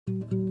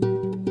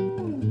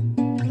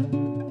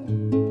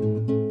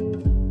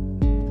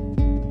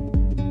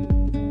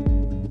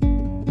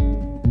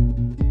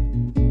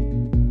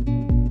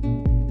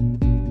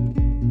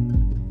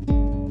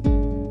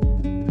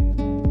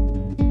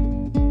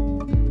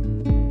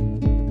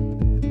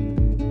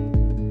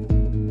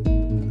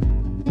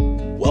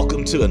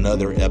welcome to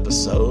another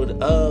episode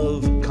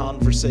of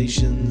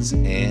Conversations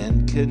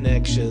and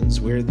Connections.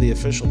 We're the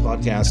official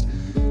podcast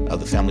of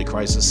the Family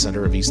Crisis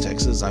Center of East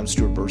Texas. I'm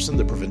Stuart Burson,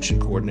 the prevention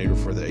coordinator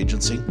for the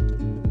agency.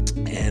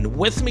 And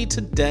with me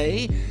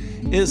today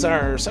is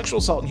our sexual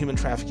assault and human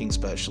trafficking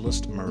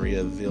specialist,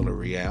 Maria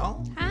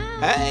Villarreal.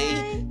 Hi.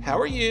 Hey, how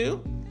are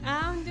you?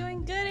 I'm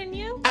doing good, and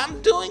you?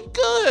 I'm doing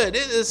good.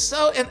 It is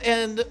so,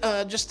 and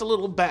just a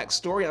little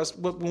backstory.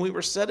 When we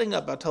were setting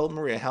up, I told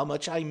Maria how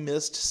much I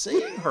missed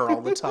seeing her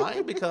all the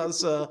time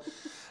because I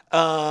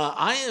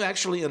am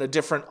actually in a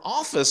different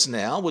office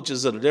now, which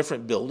is in a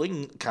different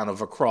building, kind of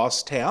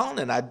across town,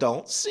 and I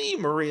don't see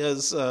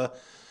Maria's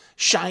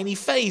shiny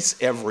face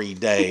every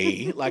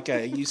day like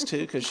I used to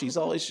because she's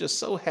always just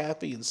so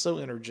happy and so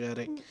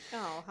energetic.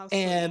 Oh, how sweet.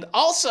 And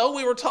also,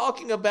 we were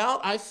talking about,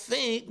 I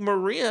think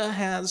Maria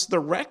has the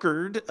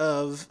record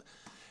of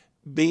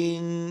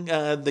being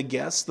the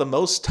guest the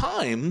most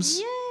times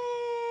Yay!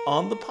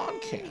 on the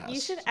podcast.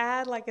 You should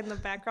add, like, in the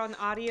background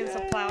audience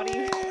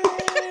applauding.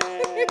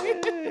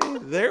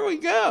 There we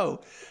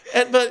go.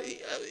 But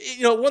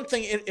one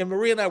thing, and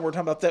Maria and I were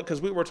talking about that because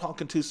we were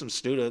talking to some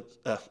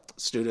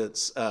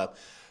students,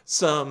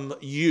 some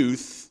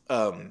youth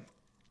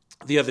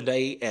the other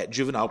day at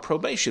juvenile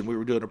probation. We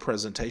were doing a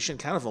presentation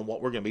kind of on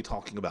what we're going to be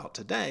talking about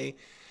today.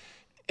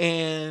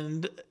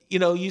 And,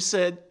 you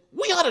said,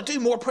 we ought to do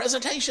more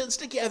presentations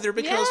together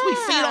because we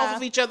feed off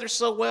of each other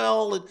so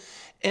well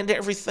and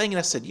everything. And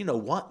I said, you know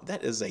what?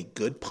 That is a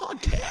good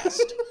podcast.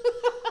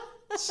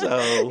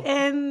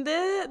 And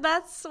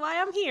that's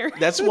why I'm here.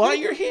 That's why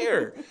you're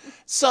here.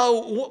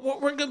 So what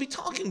we're going to be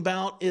talking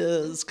about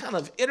is kind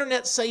of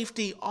internet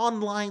safety,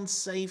 online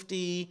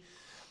safety,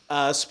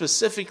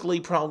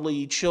 specifically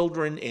probably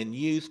children and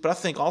youth. But I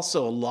think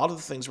also a lot of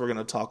the things we're going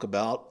to talk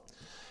about,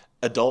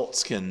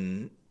 adults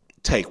can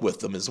take with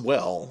them as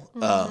well.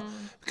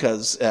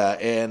 Because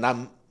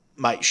I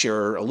might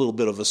share a little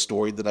bit of a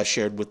story that I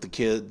shared with the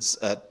kids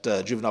at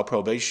juvenile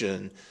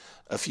probation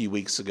a few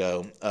weeks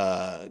ago,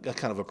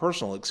 kind of a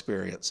personal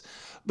experience.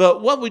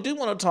 But what we do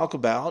want to talk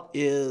about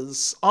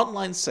is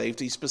online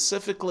safety,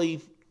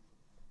 specifically,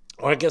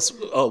 or I guess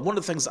one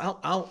of the things I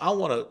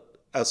want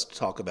us to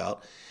talk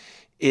about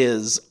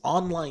is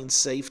online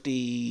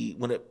safety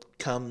when it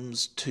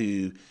comes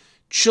to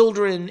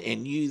children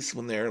and youth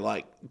when they're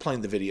like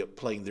playing their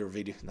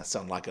video. I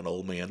sound like an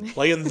old man.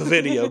 Playing the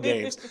video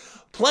games,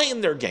 playing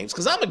their games,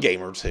 because I'm a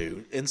gamer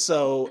too. And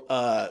so,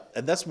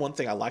 and that's one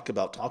thing I like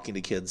about talking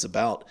to kids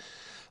about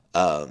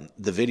the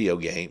video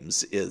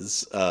games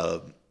is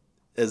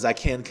as I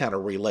can kind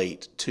of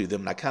relate to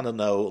them. And I kind of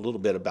know a little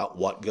bit about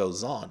what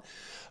goes on.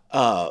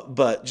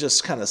 But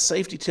just kind of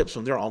safety tips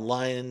when they're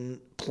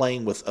online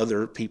playing with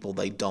other people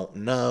they don't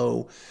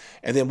know.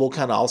 And then I'll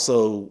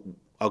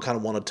kind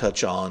of want to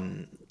touch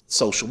on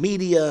social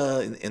media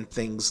and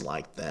things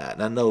like that.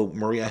 And I know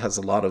Maria has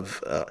a lot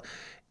of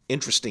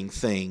interesting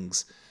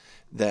things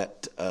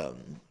that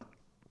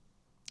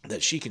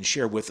she can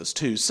share with us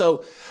too.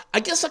 So I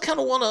guess I kind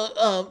of want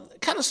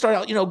to start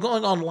out,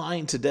 going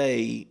online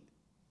today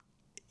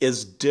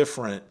is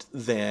different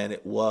than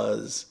it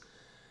was,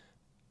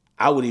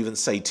 I would even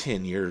say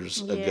 10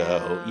 years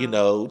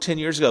ago. 10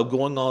 years ago,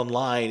 going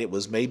online, it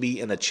was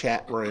maybe in a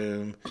chat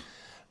room,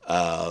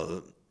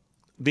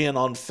 being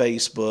on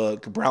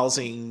Facebook,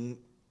 browsing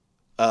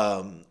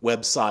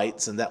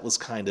websites, and that was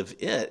kind of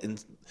it.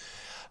 And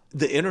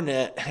the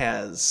internet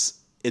has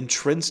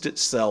entrenched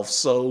itself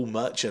so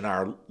much in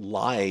our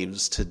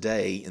lives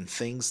today and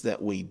things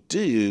that we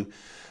do.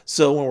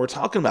 So when we're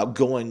talking about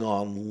going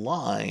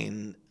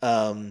online,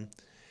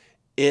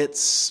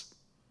 it's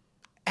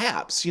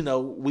apps.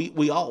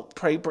 We all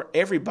pray for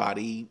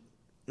everybody.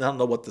 I don't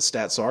know what the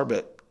stats are,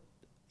 but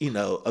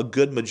a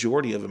good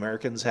majority of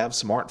Americans have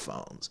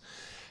smartphones.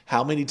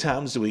 How many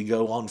times do we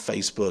go on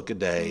Facebook a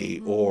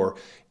day or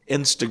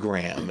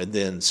Instagram, and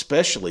then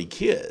especially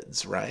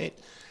kids, right?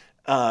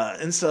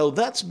 And so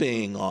that's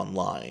being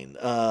online.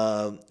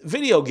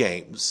 Video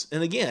games.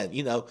 And again,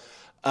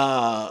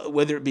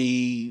 whether it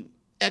be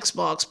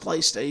Xbox,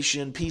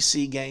 PlayStation,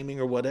 PC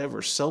gaming, or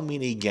whatever, so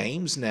many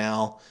games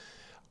now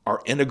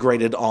are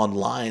integrated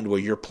online where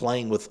you're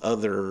playing with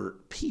other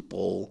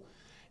people.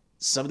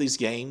 Some of these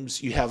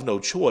games, you have no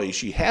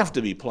choice. You have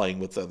to be playing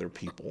with other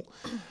people.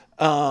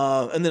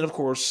 And then, of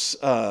course,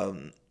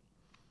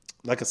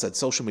 like I said,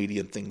 social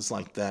media and things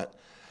like that.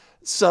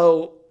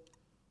 So,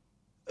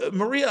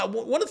 Maria,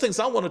 one of the things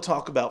I want to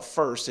talk about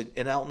first, and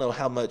I don't know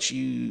how much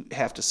you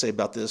have to say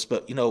about this,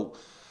 but,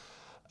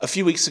 a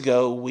few weeks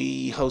ago,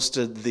 we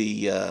hosted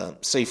the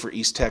Safer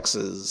East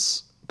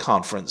Texas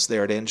conference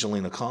there at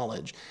Angelina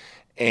College.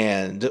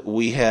 And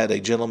we had a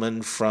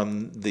gentleman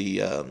from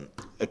the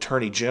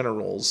Attorney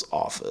General's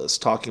office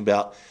talking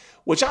about,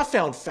 which I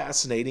found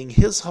fascinating,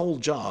 his whole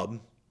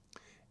job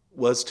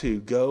was to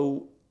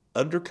go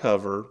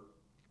undercover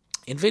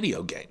in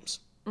video games.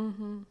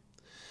 Mm-hmm.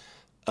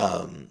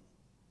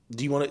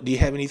 Do you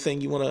have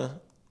anything you want to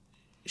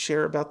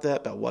share about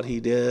that, about what he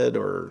did,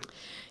 or?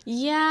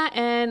 Yeah,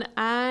 and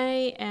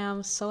I am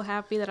I'm so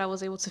happy that I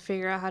was able to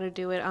figure out how to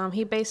do it.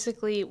 He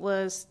basically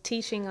was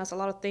teaching us a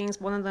lot of things,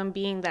 one of them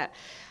being that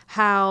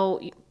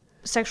how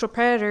sexual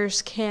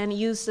predators can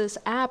use this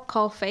app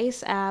called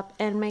Face App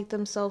and make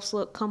themselves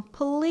look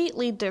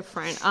completely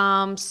different.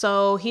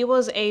 So he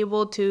was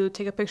able to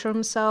take a picture of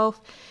himself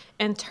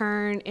and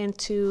turn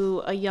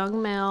into a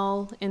young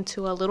male,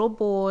 into a little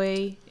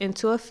boy,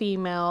 into a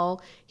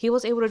female. He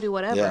was able to do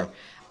whatever.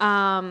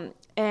 Yeah.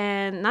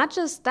 And not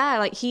just that,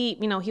 like he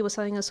was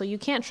telling us, so you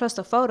can't trust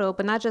a photo,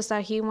 but not just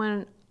that, he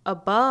went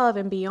above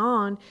and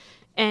beyond,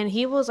 and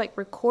he was like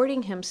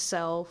recording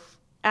himself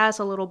as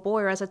a little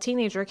boy or as a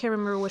teenager. I can't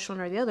remember which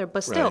one or the other,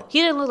 but still, Right. he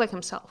didn't look like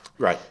himself.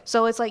 Right.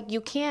 So it's like you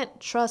can't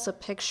trust a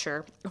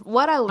picture.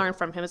 What I learned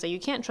from him is that you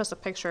can't trust a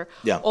picture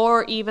Yeah.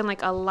 or even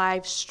like a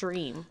live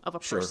stream of a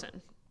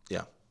person.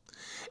 Yeah.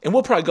 And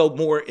we'll probably go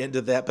more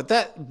into that, but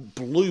that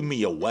blew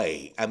me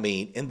away. I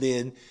mean, and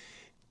then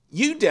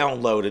you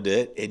downloaded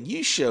it and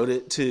you showed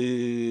it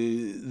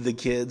to the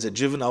kids at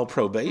juvenile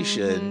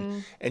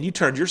probation, and you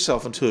turned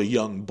yourself into a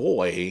young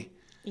boy.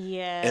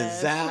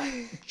 Yes. And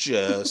that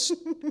just,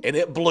 and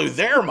it blew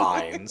their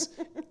minds,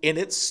 and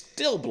it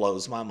still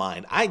blows my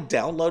mind. I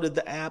downloaded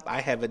the app. I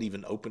haven't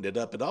even opened it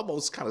up. It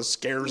almost kind of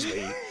scares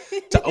me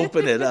to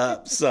open it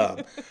up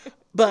some.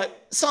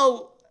 But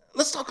so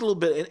let's talk a little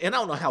bit, and I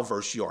don't know how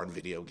versed you are in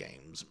video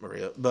games,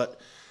 Maria, but,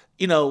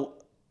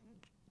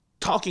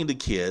 talking to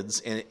kids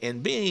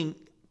and being,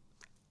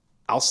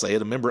 I'll say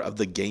it, a member of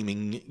the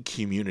gaming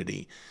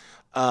community.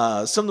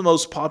 Some of the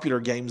most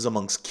popular games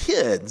amongst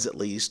kids, at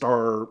least,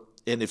 are,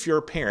 and if you're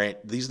a parent,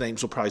 these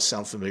names will probably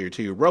sound familiar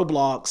to you: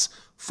 Roblox,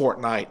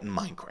 Fortnite, and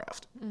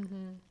Minecraft.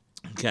 Mm-hmm.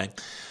 Okay.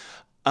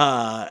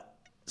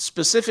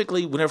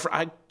 Specifically, whenever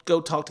I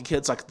go talk to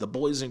kids like at the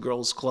Boys and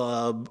Girls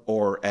Club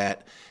or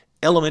at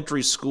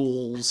elementary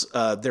schools,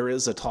 there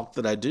is a talk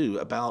that I do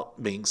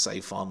about being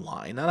safe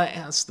online. And I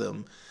ask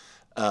them,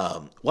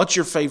 what's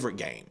your favorite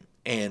game?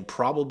 And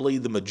probably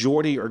the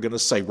majority are going to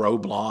say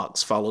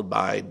Roblox, followed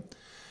by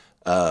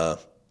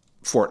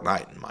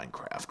Fortnite and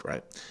Minecraft,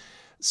 right?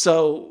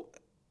 So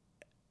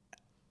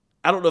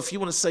I don't know if you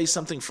want to say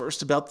something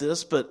first about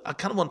this, but I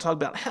kind of want to talk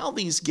about how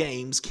these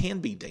games can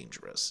be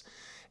dangerous.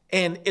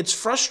 And it's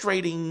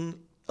frustrating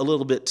a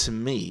little bit to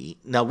me.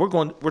 Now we're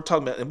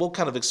talking about, and we'll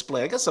kind of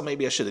explain, I guess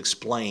maybe I should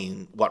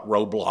explain what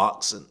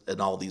Roblox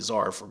and all these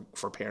are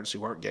for parents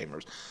who aren't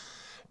gamers.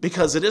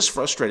 Because it is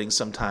frustrating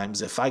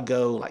sometimes if I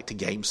go like to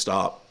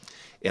GameStop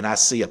and I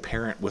see a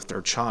parent with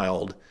their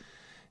child,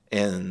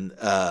 and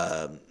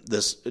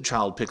this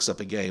child picks up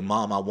a game.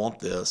 Mom, I want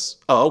this.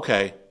 Oh,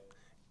 okay.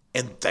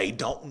 And they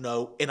don't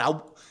know. And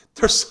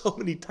there's so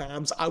many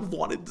times I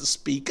wanted to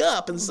speak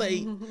up and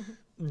say,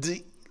 do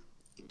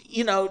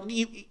you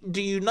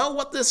know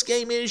what this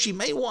game is? You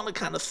may want to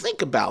kind of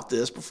think about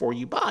this before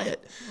you buy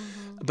it.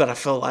 Mm-hmm. But I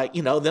feel like,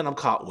 then I'm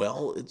caught.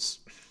 Well, it's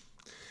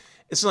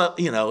not,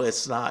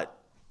 it's not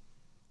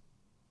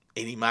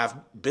any of my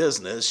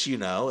business,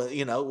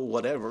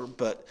 whatever.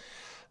 But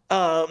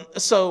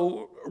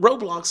so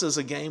Roblox is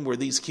a game where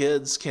these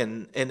kids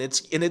can, and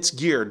it's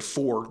geared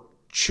for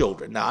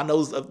children. Now I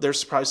know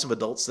there's probably some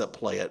adults that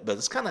play it, but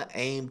it's kind of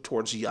aimed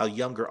towards a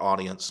younger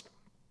audience.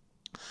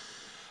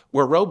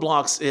 Where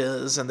Roblox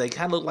is, and they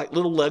kind of look like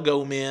little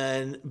Lego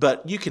men,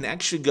 but you can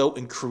actually go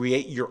and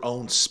create your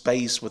own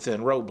space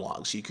within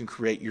Roblox. You can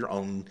create your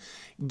own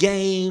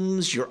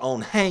games, your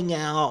own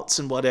hangouts,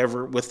 and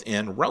whatever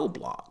within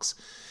Roblox.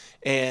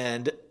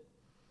 And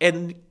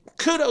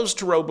kudos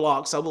to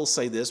Roblox. I will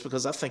say this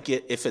because I think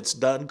if it's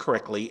done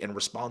correctly and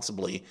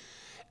responsibly,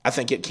 I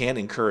think it can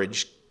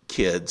encourage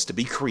kids to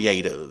be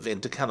creative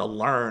and to kind of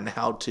learn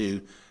how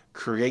to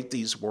create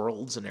these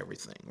worlds and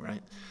everything,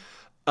 right?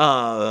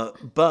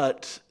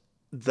 But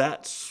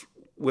that's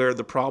where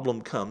the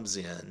problem comes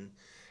in,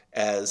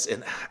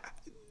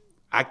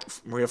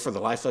 Maria, for the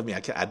life of me,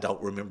 I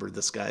don't remember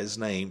this guy's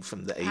name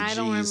from the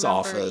AG's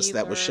office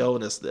that was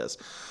showing us this.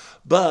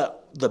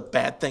 But the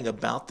bad thing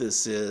about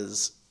this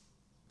is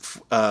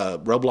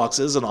Roblox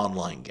is an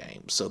online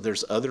game, so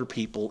there's other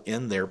people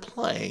in there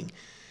playing,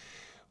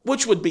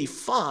 which would be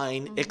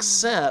fine,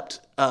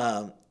 except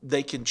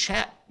they can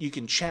chat. You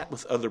can chat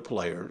with other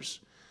players,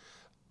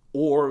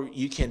 or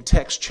you can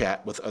text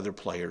chat with other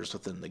players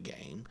within the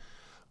game,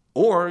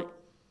 or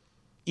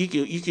you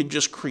can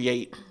just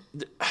create.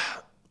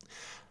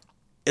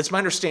 It's my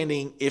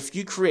understanding if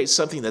you create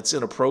something that's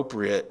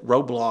inappropriate,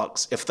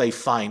 Roblox, if they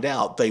find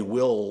out, they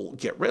will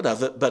get rid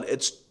of it, but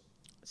it's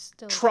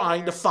still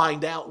trying to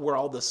find out where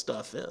all this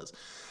stuff is.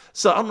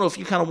 So I don't know if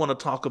you kind of want to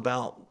talk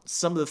about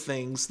some of the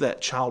things that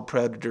child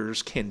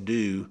predators can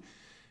do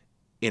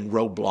in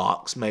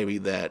Roblox, maybe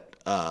that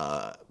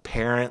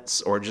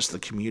parents or just the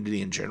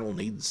community in general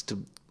needs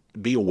to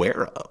be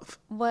aware of.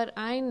 What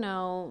I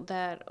know,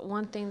 that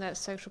one thing that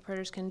sexual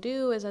predators can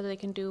do is that they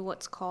can do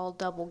what's called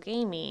double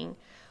gaming,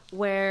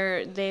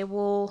 where they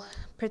will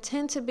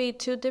pretend to be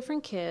two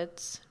different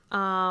kids,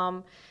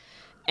 and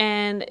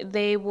And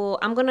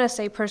I'm going to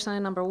say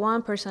personality number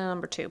 1, personality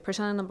number 2.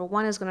 Personality number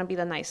 1 is going to be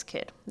the nice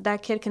kid.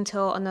 That kid can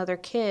tell another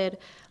kid,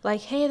 like,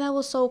 hey, that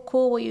was so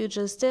cool what you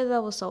just did.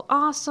 That was so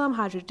awesome.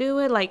 How'd you do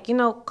it? Like,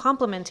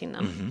 complimenting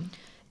them. Mm-hmm.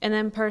 And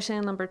then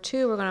personality number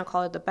 2, we're going to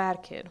call it the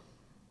bad kid.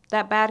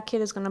 That bad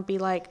kid is going to be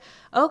like,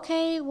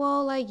 okay,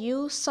 well, like,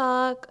 you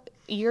suck.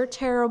 You're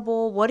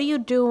terrible. What are you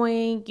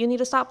doing? You need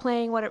to stop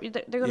playing. Whatever.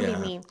 They're going to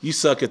be mean. You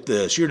suck at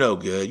this. You're no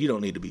good. You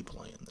don't need to be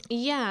playing.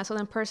 Yeah, so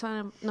then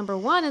person number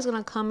 1 is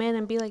going to come in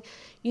and be like,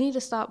 you need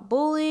to stop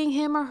bullying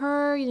him or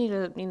her. You need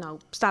to,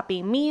 stop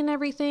being mean and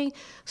everything.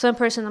 So then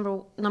person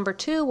number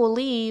 2 will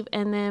leave,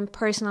 and then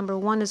person number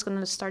 1 is going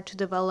to start to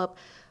develop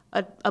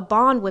a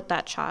bond with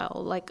that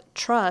child, like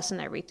trust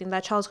and everything.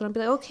 That child's going to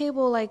be like, okay,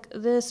 well, like,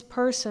 this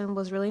person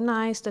was really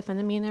nice,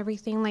 defended me and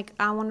everything. Like,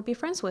 I want to be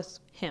friends with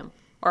him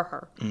or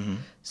her. Mm-hmm.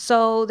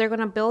 So they're going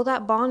to build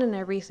that bond and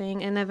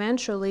everything, and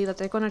eventually that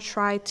they're going to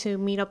try to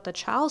meet up the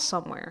child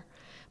somewhere.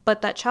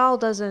 But that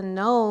child doesn't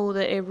know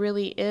that it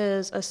really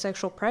is a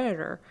sexual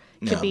predator.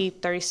 Could be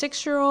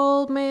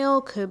 36-year-old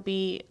male, could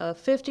be a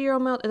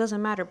 50-year-old male. It doesn't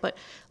matter. But,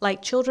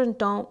 like, children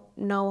don't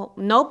know.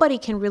 Nobody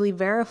can really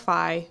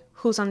verify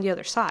who's on the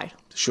other side.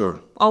 Sure.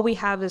 All we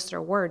have is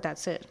their word.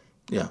 That's it.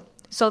 Yeah.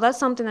 So that's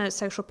something that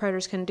sexual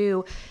predators can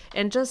do.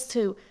 And just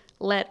to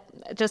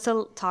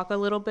talk a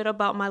little bit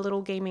about my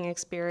little gaming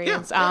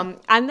experience. Yeah.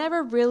 I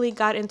never really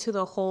got into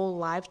the whole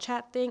live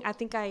chat thing. I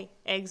think I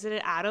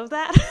exited out of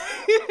that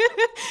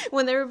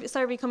when they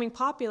started becoming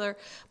popular.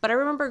 But I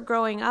remember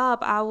growing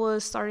up, I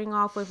was starting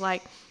off with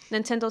like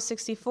Nintendo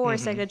 64,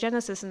 mm-hmm. Sega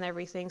Genesis and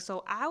everything.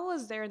 So I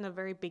was there in the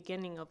very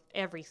beginning of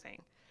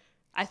everything.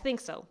 I think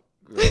so.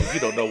 You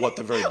don't know what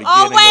the very beginning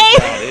of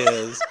that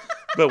is,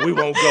 but we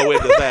won't go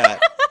into that.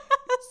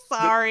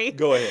 Sorry.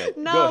 Go ahead.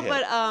 No, go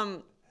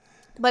ahead.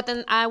 But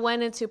then I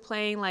went into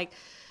playing like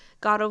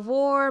God of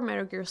War,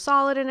 Metal Gear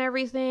Solid and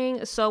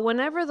everything. So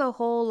whenever the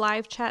whole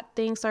live chat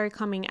thing started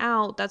coming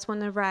out, that's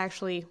whenever I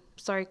actually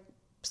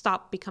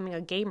stopped becoming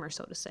a gamer,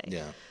 so to say.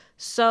 Yeah.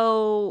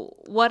 So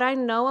what I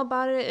know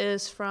about it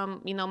is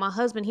from, my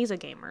husband, he's a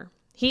gamer.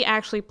 He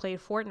actually played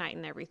Fortnite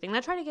and everything. And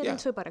I tried to get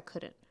into it, but I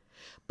couldn't.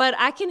 But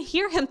I can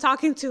hear him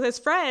talking to his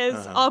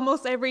friends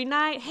almost every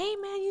night. Hey,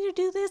 man, you need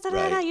to do this.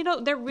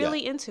 Right. They're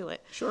really into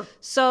it. Sure.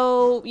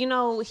 So,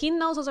 he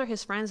knows those are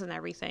his friends and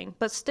everything.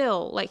 But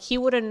still, like, he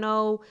wouldn't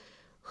know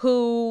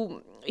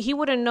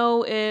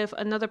if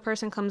another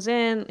person comes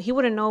in. He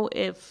wouldn't know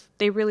if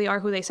they really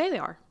are who they say they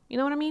are. You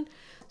know what I mean?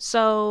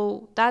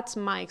 So that's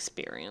my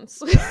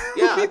experience.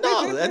 Yeah,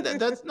 no,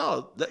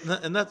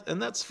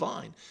 that's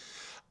fine.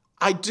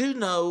 I do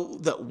know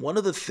that one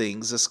of the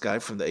things this guy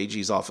from the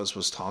AG's office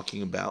was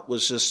talking about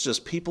was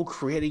just people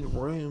creating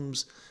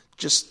rooms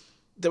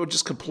that were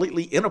just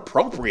completely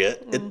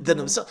inappropriate mm-hmm. than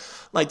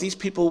themselves. Like these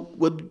people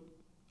would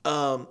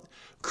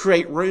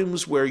create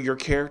rooms where your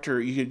character,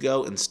 you could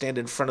go and stand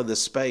in front of the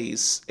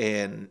space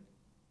and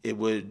it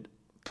would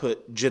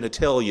put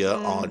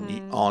genitalia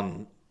mm-hmm.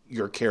 on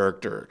your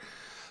character.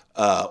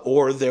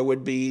 Or there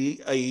would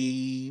be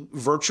a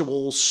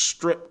virtual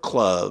strip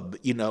club,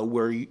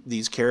 where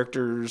these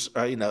characters,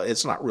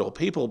 it's not real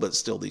people, but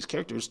still these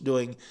characters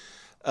doing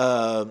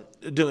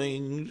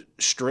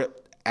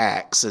strip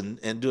acts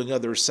and doing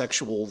other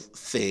sexual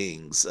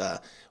things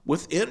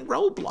within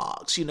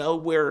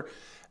Roblox, where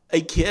a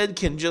kid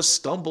can just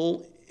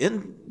stumble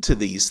into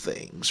these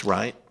things,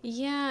 right?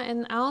 Yeah,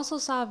 and I also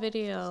saw a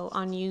video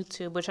on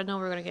YouTube, which I know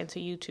we're going to get into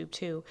YouTube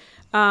too.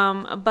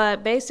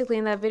 But basically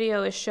in that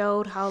video, it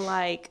showed how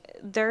like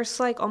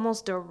there's like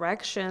almost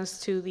directions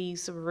to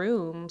these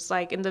rooms.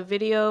 Like in the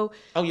video,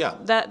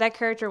 that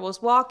character was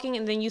walking,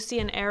 and then you see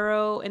an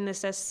arrow and it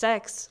says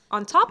sex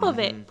on top of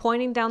it,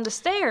 pointing down the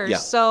stairs. Yeah.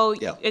 So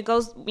it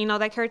goes,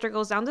 that character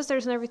goes down the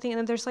stairs and everything, and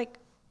then there's like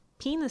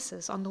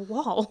penises on the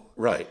wall.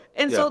 Right.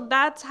 And so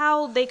that's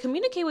how they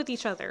communicate with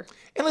each other.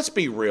 And let's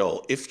be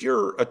real. If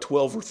you're a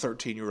 12 or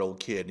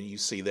 13-year-old kid and you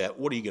see that,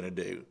 what are you going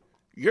to do?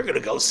 You're going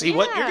to go see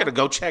what? You're going to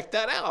go check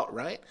that out,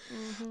 right?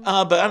 Mm-hmm.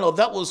 But I know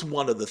that was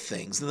one of the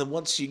things. And then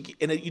once you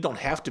don't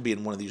have to be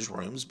in one of these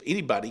rooms.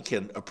 Anybody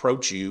can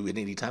approach you at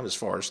any time as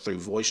far as through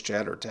voice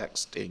chat or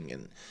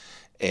texting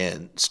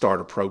and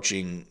start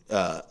approaching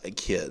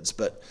kids.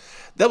 But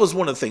that was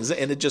one of the things,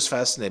 and it just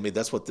fascinated me.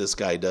 That's what this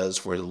guy does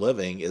for a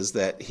living, is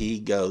that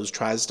he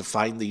tries to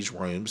find these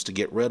rooms to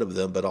get rid of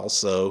them, but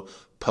also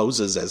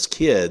poses as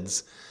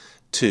kids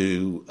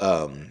to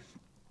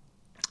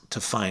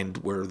find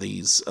where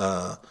these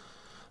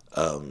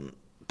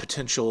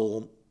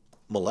potential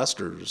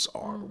molesters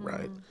are, mm-hmm.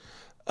 right?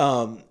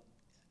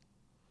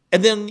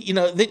 And then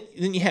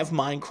then you have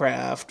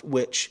Minecraft,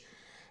 which.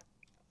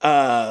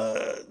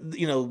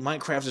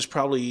 Minecraft is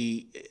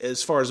probably,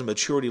 as far as a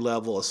maturity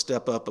level, a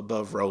step up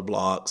above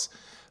Roblox,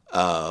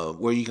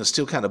 where you can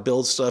still kind of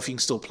build stuff. You can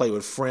still play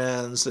with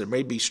friends. There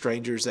may be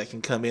strangers that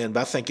can come in, but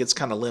I think it's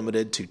kind of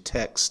limited to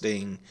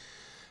texting,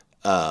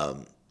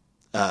 kind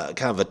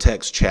of a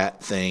text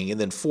chat thing. And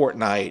then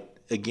Fortnite,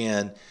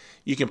 again,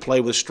 you can play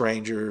with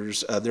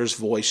strangers. There's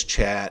voice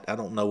chat. I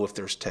don't know if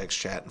there's text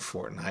chat in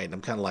Fortnite.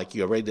 I'm kind of like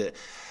you. I read it.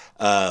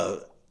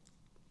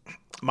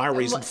 My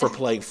reason for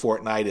playing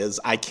Fortnite is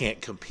I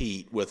can't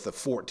compete with a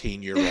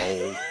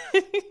 14-year-old.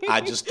 I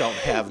just don't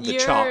have the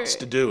chops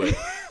to do it.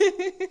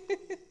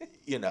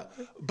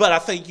 But I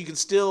think you can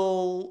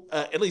still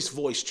at least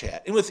voice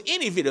chat. And with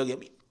any video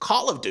game,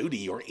 Call of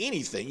Duty or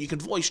anything, you can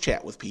voice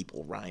chat with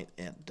people, right?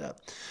 And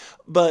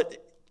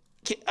but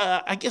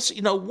I guess,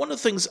 one of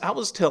the things I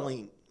was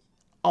telling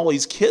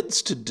always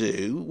kids to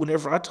do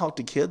whenever I talk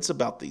to kids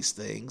about these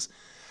things,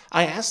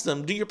 I ask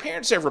them, do your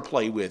parents ever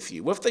play with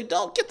you? Well, if they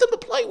don't, get them to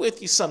play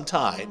with you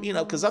sometime,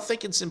 because I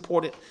think it's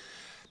important.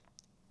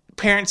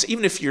 Parents,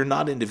 even if you're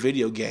not into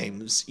video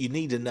games, you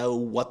need to know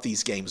what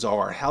these games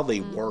are, how they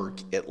work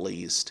at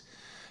least,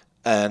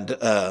 and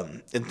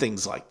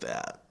things like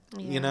that.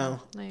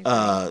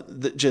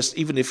 Just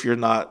even if you're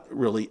not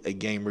really a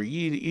gamer,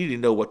 you need to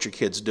know what your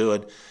kid's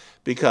doing,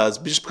 because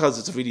just because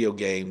it's a video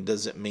game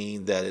doesn't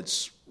mean that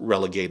it's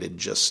relegated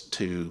just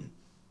to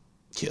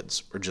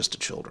kids or just to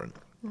children.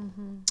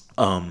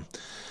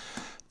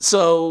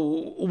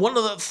 So one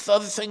of the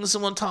other things I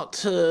want to talk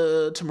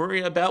to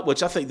Maria about,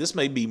 which I think this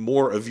may be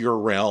more of your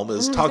realm,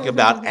 is talking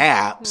about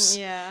apps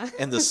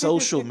and the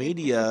social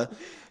media.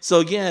 So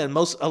again,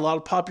 a lot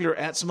of popular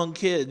apps among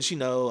kids,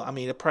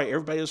 probably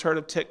everybody has heard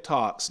of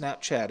TikTok,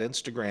 Snapchat,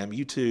 Instagram,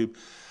 YouTube.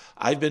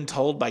 I've been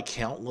told by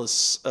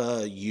countless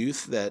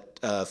youth that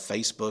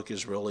Facebook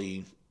is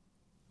really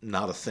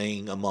not a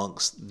thing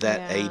amongst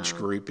that age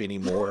group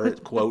anymore.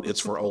 Quote, it's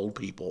for old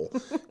people,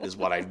 is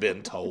what I've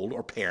been told,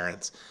 or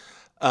parents.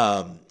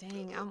 Dang,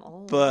 I'm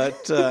old.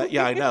 But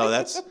I know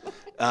that's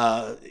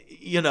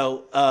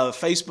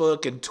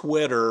Facebook and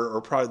Twitter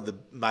are probably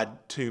my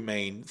two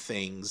main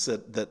things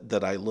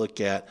that I look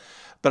at.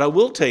 But I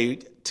will tell you,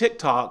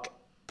 TikTok,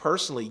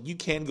 personally, you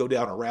can go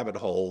down a rabbit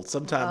hole.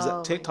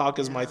 Sometimes TikTok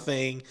is my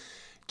thing.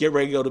 Get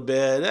ready to go to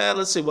bed.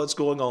 Let's see what's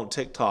going on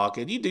TikTok.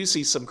 And you do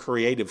see some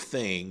creative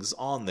things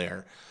on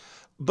there.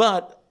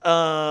 But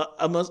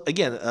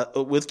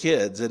with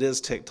kids, it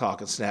is TikTok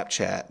and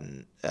Snapchat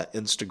and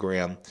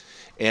Instagram.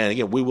 And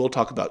again, we will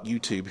talk about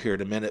YouTube here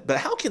in a minute. But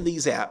how can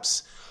these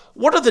apps,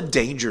 what are the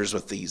dangers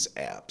with these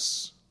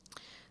apps?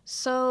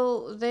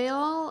 So they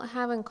all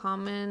have in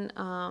common,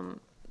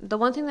 the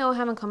one thing they all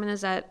have in common is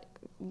that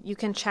you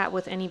can chat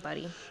with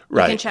anybody.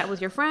 Right. You can chat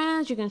with your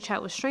friends, you can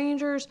chat with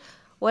strangers,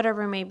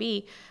 whatever it may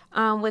be.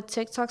 With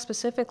TikTok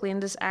specifically,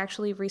 and this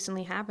actually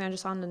recently happened, I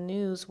just saw on the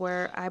news,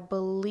 where I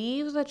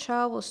believe the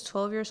child was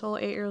 12 years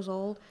old, 8 years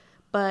old,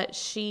 but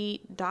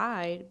she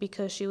died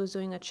because she was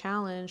doing a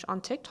challenge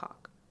on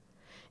TikTok.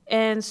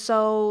 And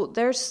so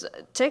there's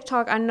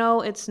TikTok, I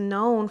know it's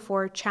known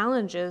for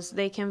challenges.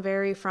 They can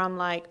vary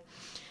from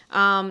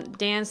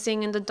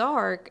dancing in the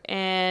dark,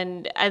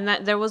 and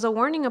that, there was a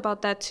warning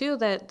about that too,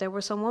 that there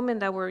were some women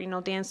that were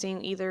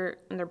dancing either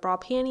in their bra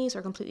panties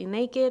or completely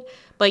naked,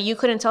 but you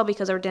couldn't tell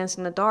because they were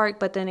dancing in the dark.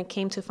 But then it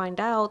came to find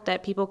out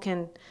that people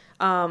can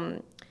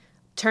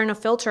turn a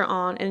filter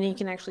on, and you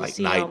can actually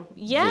see night them.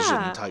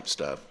 vision type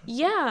stuff.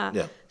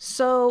 Yeah.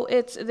 So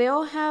they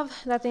all have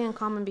that thing in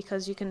common,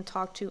 because you can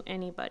talk to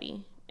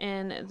anybody,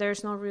 and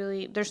there's no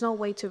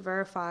way to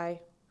verify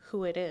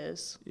who it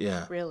is.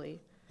 Yeah.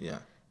 Really. Yeah.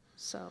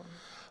 So.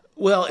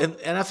 Well,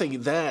 and I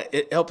think that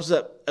it opens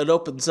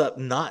up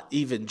not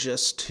even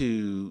just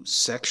to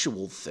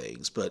sexual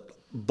things, but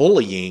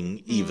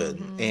bullying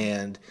even,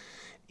 and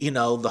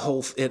the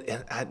whole.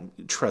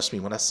 Trust me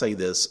when I say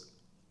this.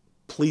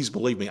 Please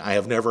believe me, I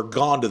have never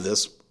gone to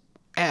this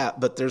app,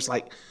 but there's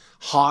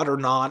hot or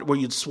not, where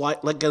you'd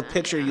swipe, get a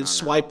picture, you'd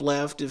swipe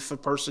left if a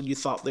person you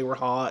thought they were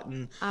hot.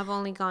 And I've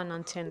only gone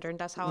on Tinder, and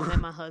that's how I met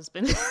my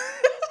husband.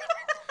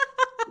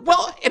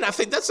 Well, and I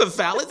think that's a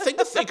valid thing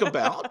to think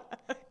about,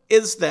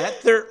 is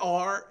that there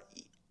are,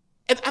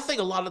 and I think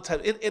a lot of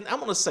times, and I'm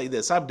going to say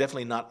this, I'm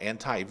definitely not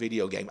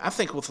anti-video game. I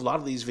think with a lot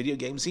of these video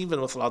games,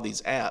 even with a lot of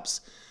these apps,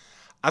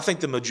 I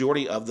think the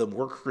majority of them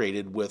were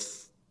created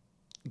with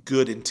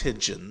good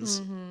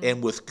intentions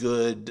and with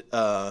good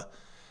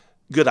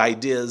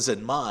ideas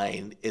in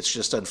mind. It's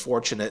just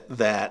unfortunate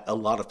that a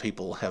lot of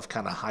people have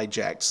kind of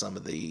hijacked some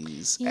of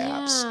these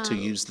apps to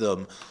use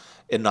them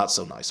in not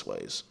so nice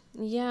ways.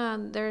 Yeah,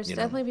 there's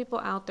definitely people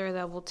out there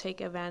that will take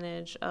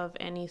advantage of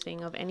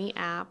anything, of any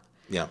app,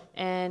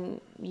 and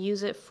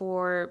use it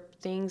for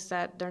things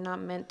that they're not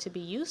meant to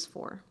be used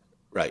for.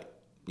 Right.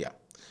 Yeah.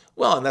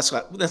 Well, and that's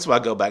why I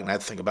go back and I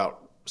think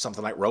about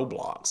something like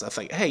Roblox. I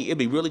think, hey, it'd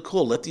be really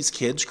cool. Let these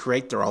kids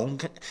create their own.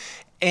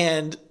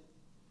 And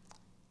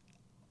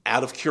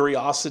out of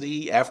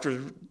curiosity, after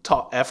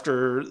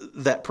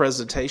that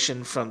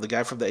presentation from the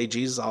guy from the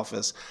AG's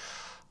office,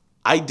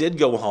 I did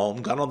go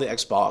home, got on the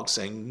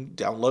Xbox, and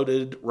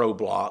downloaded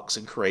Roblox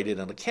and created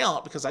an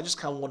account, because I just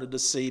kind of wanted to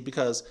see,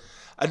 because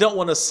I don't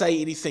want to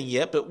say anything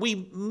yet, but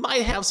we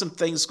might have some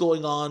things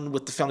going on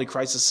with the Family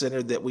Crisis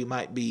Center that we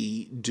might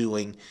be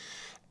doing.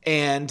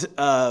 And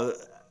I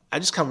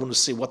just kind of wanted to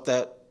see what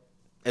that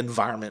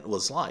environment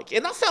was like.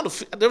 And I found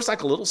there was a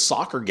little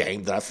soccer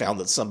game that I found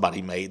that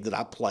somebody made that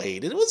I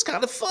played, and it was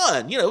kind of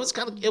fun. It was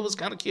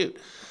kind of cute.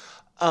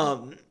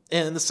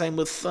 And the same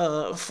with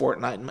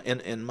Fortnite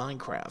and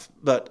Minecraft.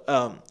 But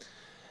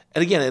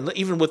And again, and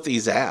even with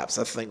these apps,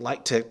 I think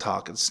like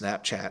TikTok and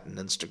Snapchat and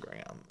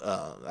Instagram,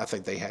 I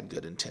think they had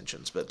good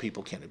intentions, but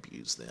people can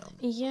abuse them.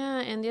 Yeah,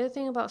 and the other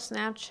thing about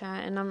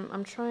Snapchat, and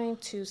I'm trying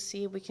to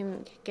see if we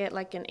can get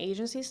like an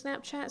agency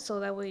Snapchat so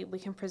that we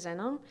can present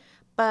them.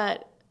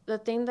 But the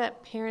thing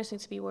that parents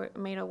need to be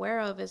made aware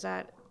of is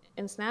that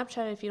in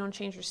Snapchat, if you don't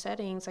change your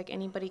settings, like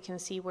anybody can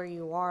see where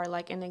you are,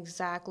 like an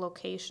exact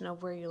location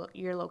of where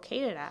you're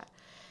located at.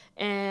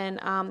 And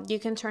you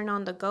can turn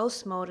on the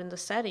ghost mode in the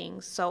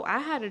settings. So I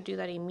had to do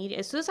that immediately.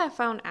 As soon as I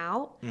found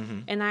out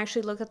and I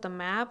actually looked at the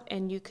map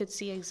and you could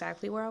see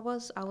exactly where I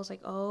was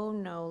like, oh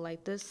no,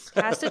 like this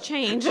has to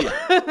change.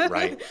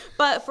 Right.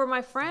 But for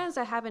my friends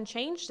that haven't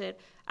changed it,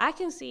 I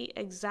can see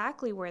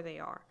exactly where they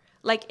are,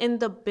 like in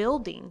the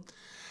building.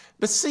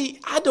 But see,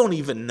 I don't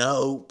even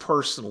know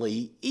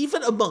personally,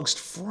 even amongst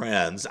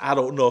friends, I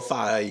don't know if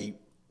I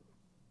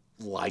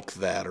like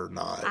that or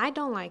not. I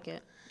don't like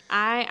it.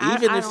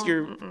 Even if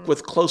you're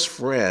with close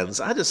friends,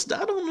 I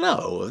don't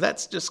know.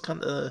 That's just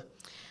kind of...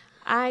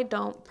 I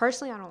don't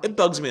like it.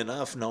 Bugs me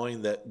enough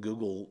knowing that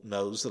Google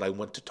knows that I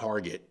went to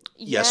Target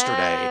yesterday.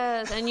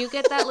 Yes, and you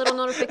get that little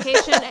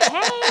notification,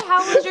 hey,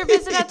 how was your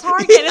visit at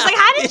Target? It's like,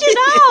 how did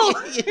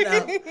you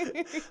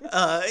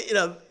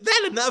know?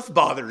 That enough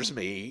bothers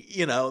me,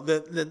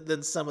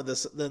 than some of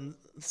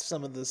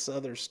this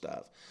other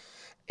stuff.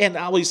 And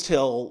I always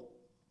tell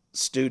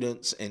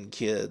students and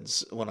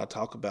kids when I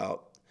talk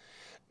about,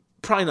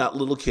 probably not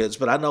little kids,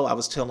 but I know I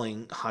was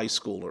telling high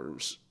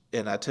schoolers,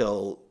 and I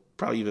tell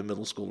probably even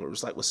middle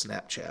schoolers, like with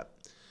Snapchat.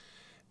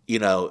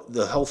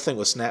 The whole thing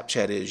with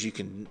Snapchat is you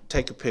can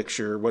take a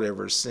picture,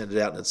 whatever, send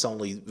it out, and it's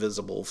only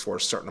visible for a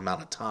certain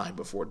amount of time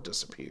before it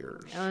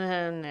disappears.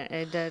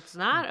 It does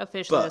not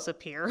officially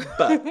disappear.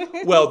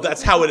 Well,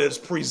 that's how it is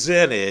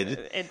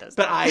presented. It does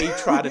But not. I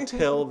try to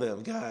tell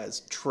them,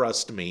 guys,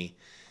 trust me.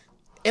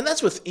 And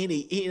that's with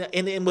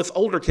and with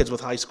older kids,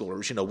 with high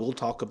schoolers, we'll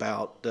talk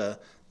about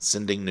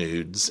sending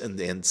nudes and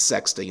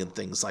sexting and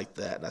things like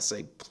that. And I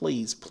say,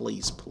 please,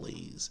 please,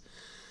 please,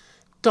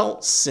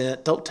 don't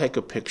take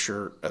a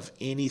picture of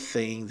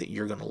anything that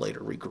you're going to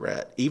later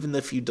regret. Even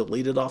if you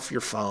delete it off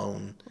your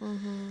phone,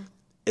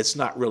 it's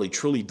not really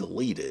truly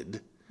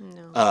deleted.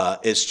 No.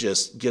 It's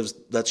just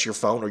lets your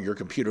phone or your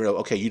computer know,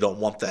 okay, you don't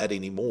want that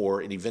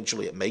anymore, and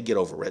eventually it may get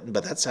overwritten.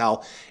 But that's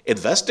how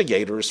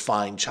investigators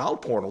find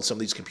child porn on some of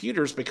these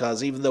computers,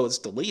 because even though it's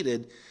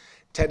deleted,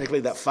 technically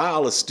that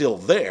file is still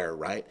there,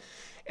 right?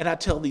 And I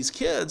tell these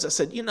kids, I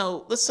said,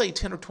 let's say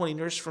 10 or 20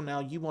 years from now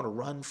you want to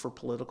run for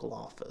political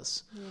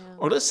office. Yeah.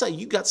 Or let's say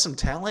you got some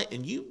talent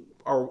and you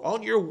are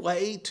on your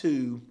way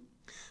to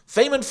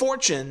fame and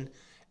fortune,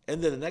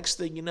 and then the next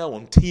thing you know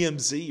on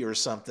TMZ or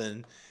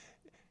something,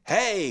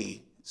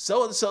 hey,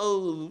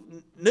 so-and-so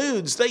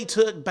nudes they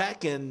took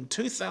back in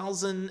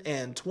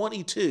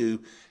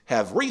 2022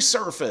 have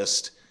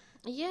resurfaced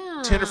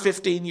 10 or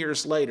 15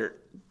 years later.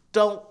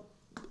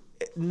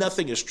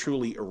 Nothing is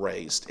truly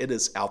erased. It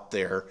is out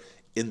there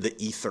in the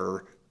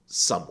ether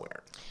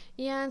somewhere.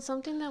 Yeah, and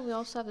something that we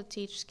also have to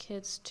teach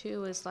kids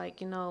too is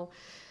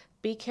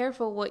be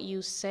careful what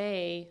you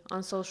say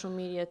on social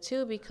media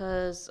too,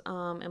 because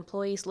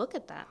employees look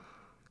at that.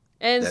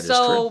 And that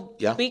so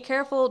yeah. Be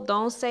careful.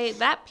 Don't say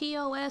that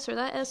POS or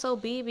that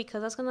SOB,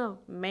 because that's going to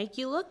make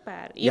you look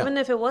bad. Even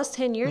if it was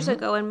 10 years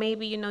ago and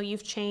maybe,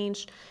 you've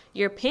changed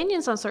your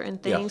opinions on certain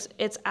things,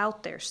 it's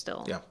out there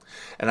still. Yeah.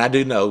 And I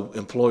do know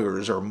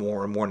employers are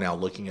more and more now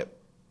looking at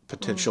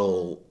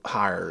potential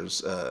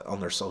hires on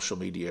their social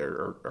media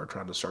or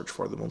trying to search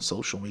for them on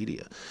social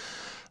media.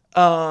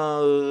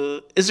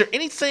 Is there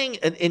anything,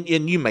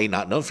 and you may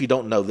not know, if you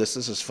don't know this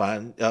is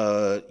fine,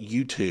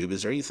 YouTube,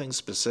 is there anything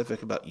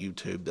specific about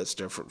YouTube that's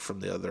different from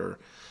the other?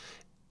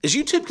 Is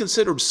YouTube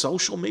considered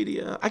social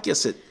media? I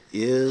guess it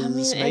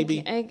is,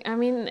 maybe.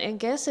 I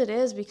guess it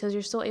is, because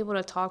you're still able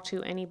to talk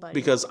to anybody.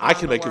 Because I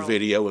can make a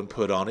video and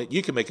put on it.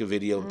 You can make a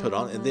video and put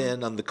on it. And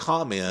then on the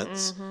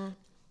comments,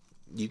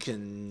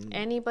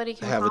 anybody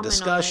can have a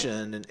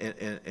discussion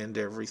and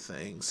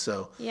everything.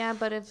 So yeah,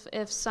 but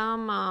if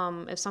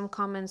some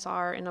comments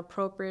are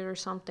inappropriate or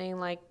something,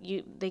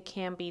 they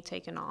can be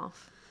taken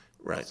off.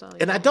 Right. So,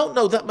 and I don't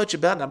know that much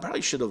about it. I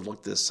probably should have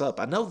looked this up.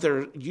 I know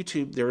there's a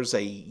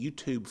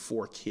YouTube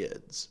for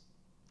kids.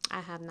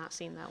 I have not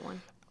seen that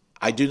one.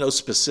 I do know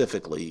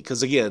specifically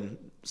because, again,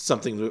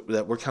 something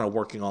that we're kind of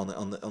working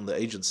on the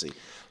agency.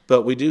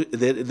 But we do.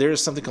 There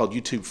is something called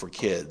YouTube for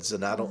Kids,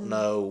 and I don't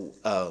know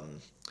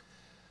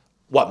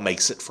what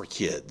makes it for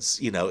kids.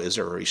 Is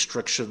there a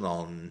restriction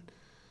on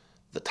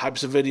the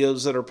types of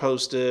videos that are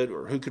posted,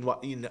 or who can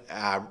watch?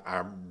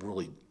 I'm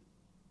really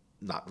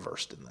not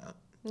versed in that.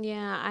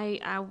 Yeah,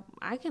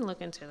 I can look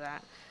into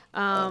that.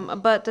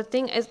 But the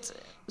thing is,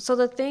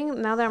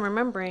 now that I'm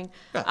remembering,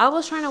 I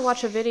was trying to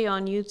watch a video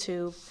on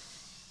YouTube,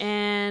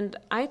 and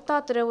I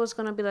thought that it was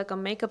going to be like a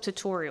makeup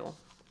tutorial.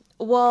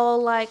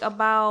 Well,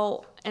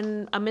 about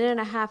a minute and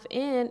a half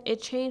in,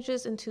 it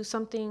changes into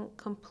something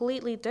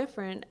completely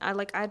different.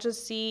 I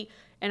just see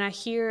and I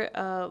hear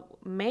a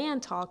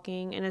man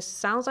talking, and it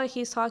sounds like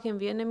he's talking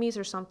Vietnamese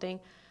or something,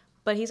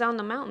 but he's out in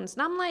the mountains.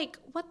 And I'm like,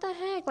 what the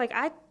heck?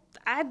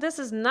 this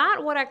is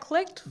not what I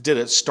clicked. Did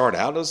it start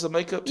out as a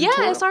makeup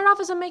tutorial? Yeah, it started off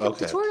as a makeup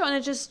Okay. tutorial, and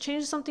it just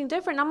changed to something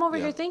different. I'm over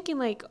here thinking,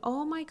 like,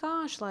 oh my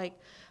gosh, like,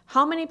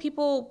 how many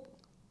people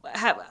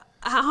have,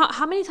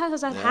 how many times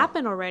has that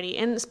happened already?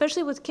 And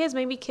especially with kids,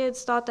 maybe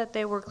kids thought that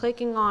they were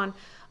clicking on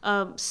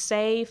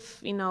safe,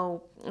 you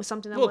know,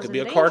 something that Well, it wasn't could be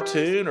a dangerous.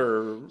 cartoon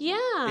or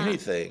Yeah.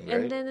 anything, right?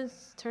 And then it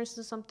turns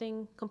into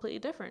something completely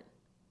different.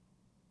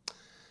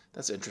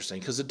 That's interesting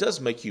because it does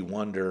make you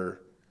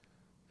wonder.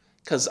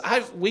 Because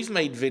I've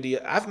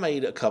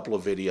made a couple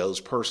of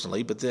videos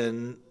personally, but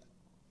then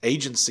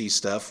agency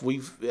stuff,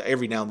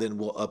 every now and then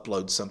we'll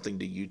upload something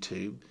to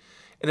YouTube,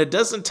 and it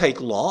doesn't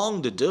take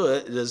long to do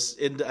it.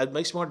 It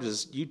makes me wonder: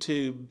 does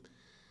YouTube?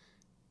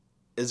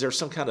 Is there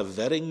some kind of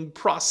vetting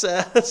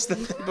process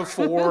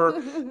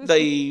before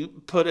they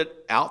put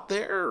it out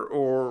there,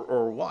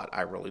 or what?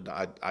 I really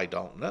I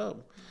don't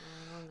know.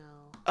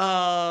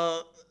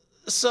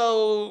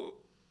 So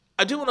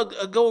I do want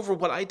to go over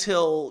what I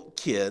tell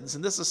kids,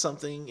 and this is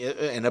something,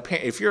 and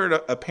if you're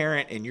a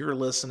parent and you're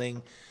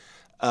listening,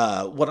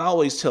 what I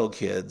always tell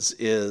kids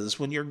is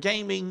when you're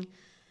gaming,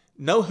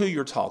 know who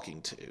you're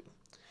talking to.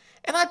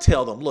 And I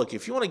tell them, look,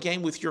 if you want to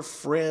game with your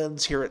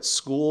friends here at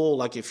school,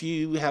 like if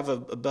you have a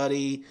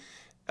buddy,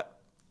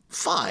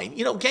 fine,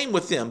 game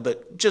with them,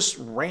 but just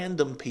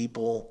random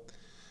people,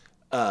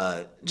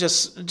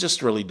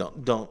 just really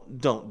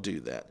don't do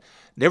that.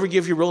 Never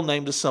give your real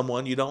name to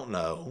someone you don't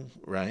know,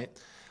 right?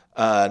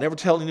 Never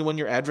tell anyone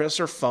your address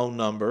or phone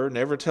number.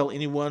 Never tell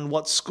anyone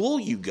what school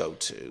you go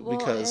to,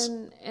 because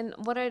and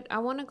what I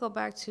want to go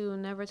back to,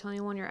 never tell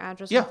anyone your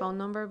address Yeah. or phone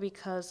number,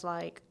 because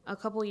like a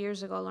couple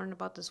years ago I learned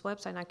about this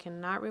website and I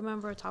cannot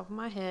remember off the top of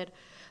my head,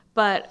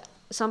 but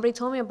somebody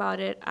told me about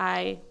it.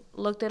 I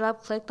looked it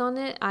up, clicked on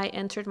it, I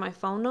entered my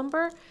phone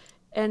number,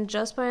 and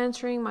just by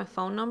entering my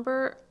phone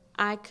number,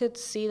 I could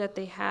see that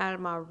they had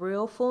my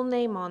real full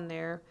name on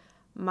there,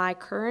 my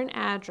current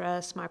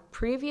address, my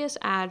previous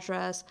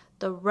address,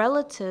 the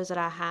relatives that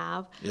I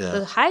have,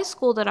 the high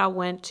school that I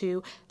went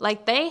to.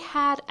 Like, they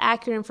had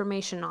accurate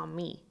information on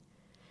me.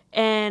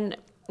 And,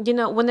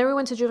 whenever we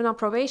went to juvenile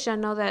probation, I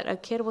know that a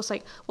kid was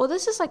like, well,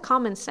 this is like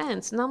common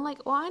sense. And I'm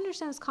like, well, I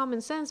understand it's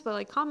common sense, but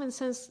like common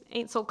sense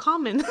ain't so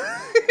common.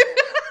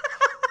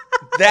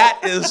 that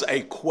is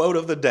a quote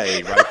of the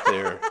day right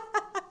there.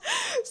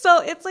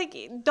 So it's like,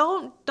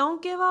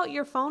 don't give out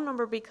your phone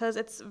number, because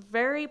it's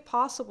very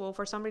possible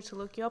for somebody to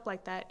look you up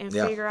like that and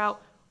figure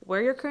out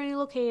where you're currently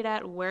located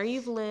at, where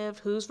you've lived,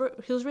 who's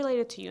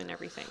related to you, and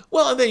everything.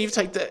 Well, and then you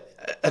take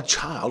a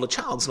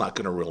child's not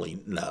going to really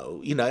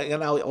know, and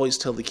I always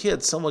tell the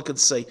kids, someone could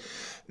say,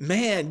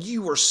 man,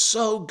 you were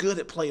so good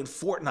at playing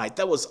Fortnite.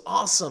 That was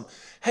awesome.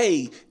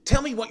 Hey,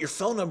 tell me what your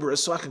phone number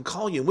is so I can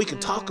call you and we can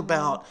talk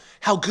about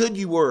how good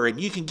you were and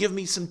you can give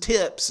me some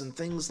tips and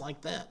things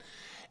like that.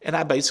 And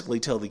I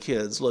basically tell the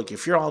kids, look,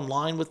 if you're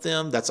online with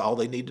them, that's all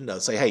they need to know.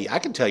 Say, hey, I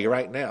can tell you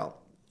right now,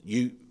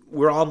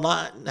 we're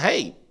online.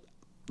 Hey,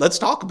 let's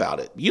talk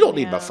about it. You don't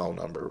need my phone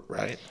number,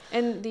 right?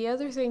 And the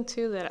other thing,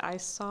 too, that I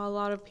saw a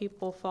lot of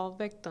people fall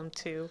victim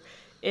to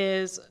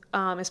is,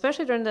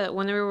 especially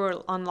when we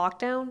were on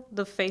lockdown,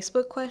 the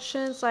Facebook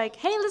questions like,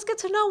 hey, let's get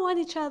to know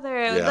each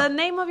other. The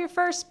name of your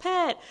first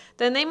pet,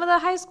 the name of the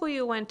high school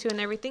you went to, and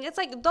everything. It's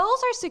like, those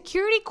are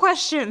security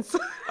questions.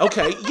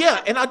 Okay,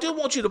 yeah, and I do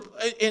want you to,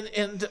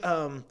 and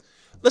I want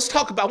to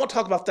talk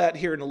about that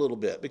here in a little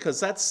bit, because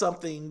that's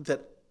something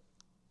that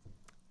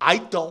I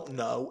don't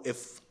know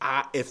if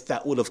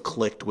that would have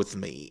clicked with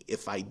me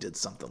if I did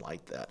something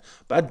like that.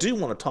 But I do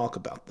want to talk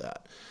about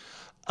that.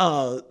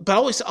 But I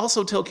always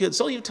also tell kids,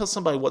 don't even tell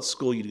somebody what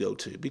school you go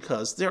to,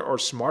 because there are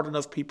smart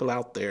enough people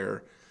out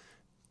there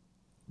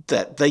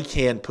that they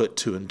can put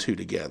two and two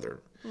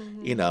together.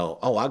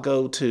 Mm-hmm. I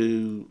go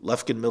to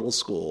Lufkin Middle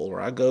School,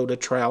 or I go to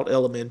Trout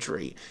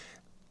Elementary.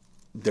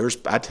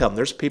 I tell them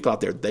there's people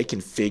out there, they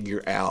can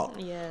figure out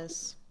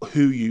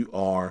who you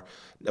are.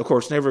 Of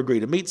course, never agree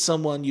to meet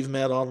someone you've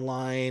met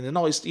online. And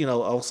always,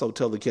 also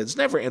tell the kids,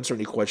 never answer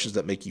any questions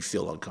that make you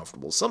feel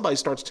uncomfortable. Somebody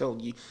starts telling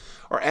you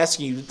or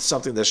asking you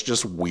something that's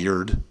just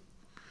weird.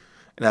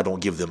 And I don't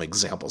give them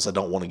examples. I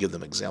don't want to give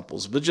them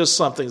examples. But just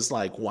something's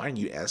like, why are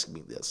you asking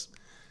me this?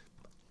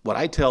 What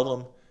I tell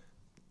them,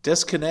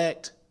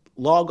 disconnect,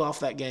 log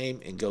off that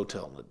game, and go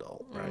tell an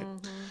adult, right?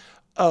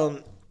 Mm-hmm.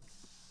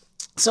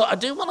 So I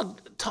do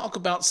want to talk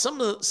about some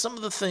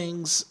of the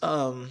things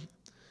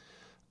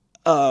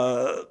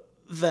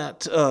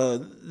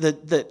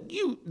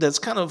that's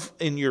kind of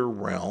in your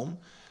realm,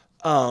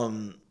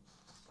 and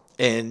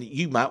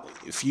you might,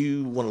 if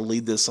you want to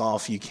lead this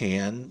off, you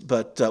can.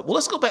 But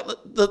let's go back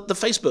the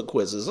Facebook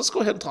quizzes. Let's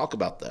go ahead and talk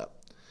about that.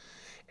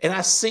 And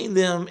I've seen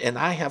them, and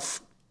I have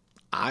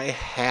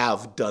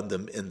done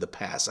them in the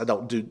past. I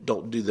don't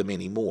do them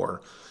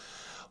anymore.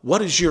 What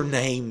does your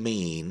name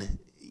mean?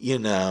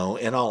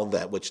 And all of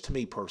that, which to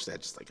me personally,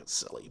 I just think it's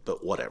silly,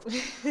 but whatever.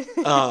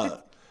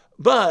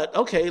 But,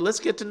 okay, let's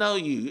get to know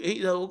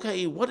you.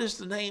 Okay, what is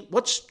the name?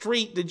 What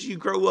street did you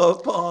grow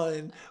up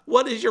on?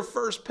 What is your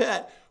first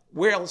pet?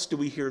 Where else do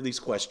we hear these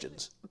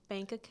questions?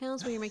 Bank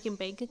accounts, when you're making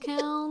bank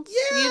accounts,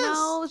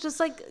 Yes. just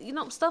like,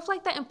 stuff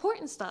like that,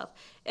 important stuff.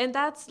 And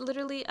that's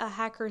literally a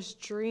hacker's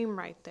dream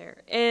right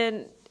there.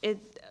 And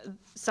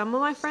some of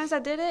my friends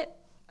that did it,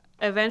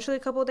 eventually a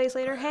couple of days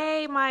later,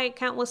 hey, my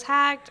account was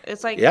hacked.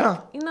 It's like,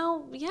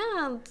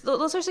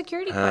 those are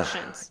security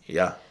questions.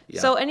 Yeah.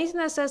 So anything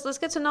that says, let's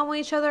get to know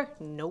each other,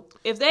 nope.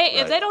 If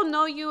they don't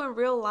know you in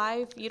real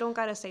life, you don't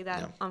got to say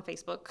that on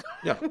Facebook.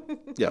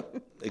 Yeah,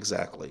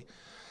 exactly.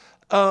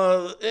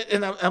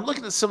 And I'm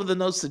looking at some of the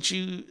notes that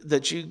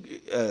you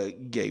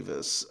gave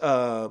us.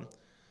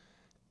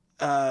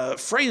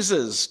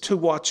 Phrases to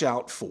watch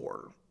out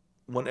for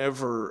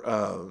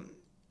whenever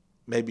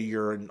maybe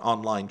you're in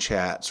online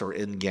chats or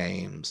in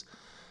games.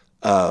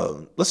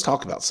 Let's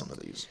talk about some of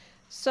these.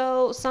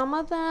 So some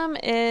of them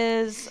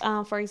is,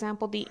 for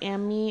example, the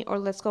Emmy or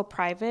Let's Go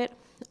Private.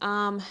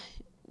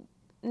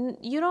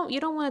 You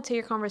don't want to take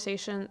your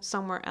conversation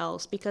somewhere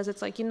else, because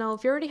it's like,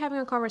 if you're already having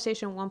a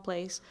conversation in one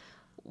place,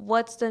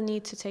 what's the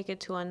need to take it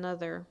to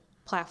another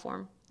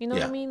platform? You know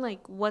what I mean?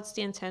 Like, what's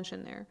the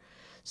intention there?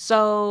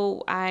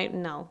 So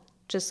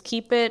just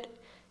keep it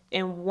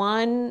in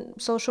one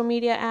social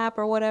media app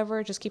or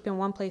whatever. Just keep it in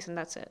one place and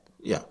that's it.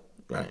 Yeah,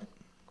 right.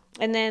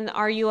 And then,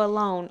 are you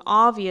alone?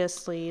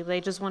 Obviously, they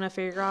just want to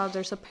figure out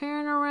there's a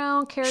parent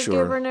around,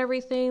 caregiver and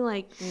everything.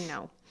 Like,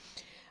 no.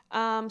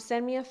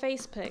 Send me a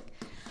face pic.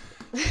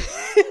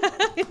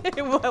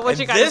 what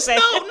you got to say?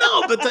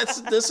 No, but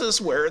this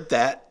is where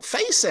that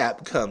face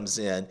app comes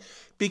in,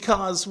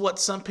 because what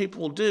some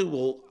people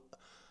do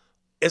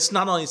it's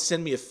not only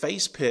send me a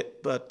face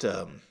pic, but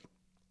to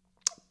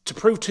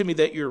prove to me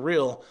that you're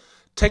real,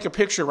 take a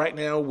picture right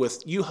now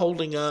with you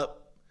holding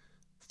up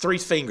 3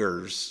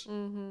 fingers.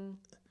 Mm-hmm.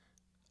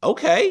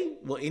 Okay,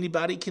 well,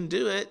 anybody can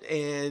do it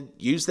and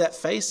use that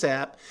face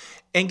app.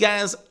 And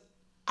guys,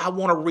 I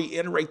want to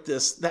reiterate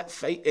this,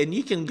 and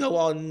you can go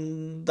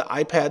on the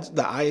iPads,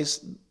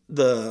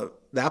 the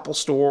Apple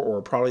Store,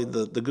 or probably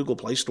the Google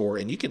Play Store,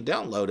 and you can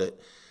download it.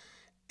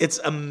 It's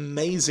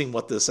amazing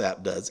what this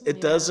app does. It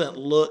doesn't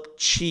look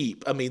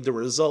cheap. I mean, the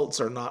results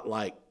are not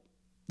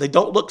they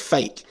don't look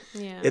fake.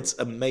 Yeah. It's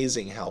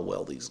amazing how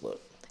well these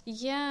look.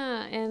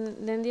 Yeah,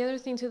 and then the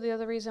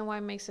other reason why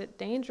it makes it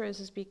dangerous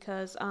is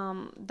because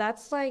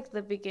that's like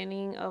the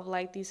beginning of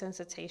like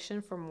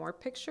desensitization for more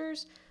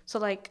pictures. So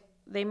like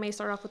they may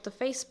start off with the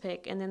face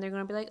pic, and then they're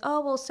going to be like, oh,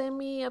 well, send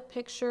me a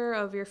picture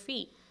of your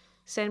feet.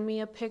 Send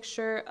me a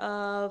picture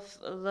of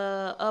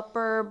the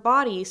upper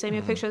body. Send me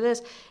a picture of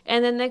this.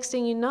 And then next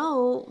thing you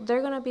know,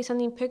 they're going to be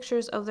sending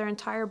pictures of their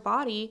entire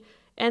body.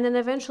 And then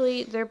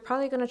eventually they're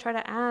probably going to try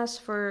to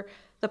ask for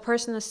the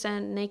person to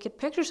send naked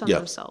pictures of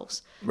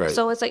themselves. Right.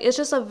 So it's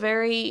just a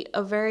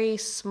very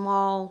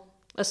small,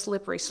 a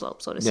slippery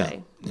slope, so to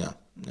say. Yeah.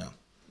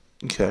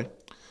 Okay.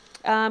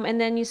 And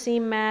then you see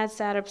mad,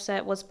 sad,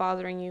 upset, what's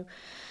bothering you.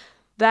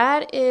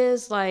 That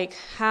is like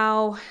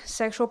how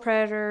sexual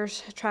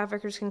predators,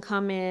 traffickers can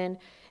come in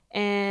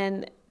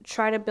and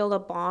try to build a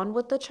bond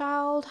with the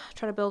child,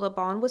 try to build a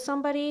bond with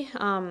somebody.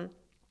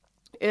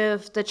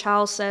 If the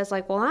child says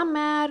like, well, I'm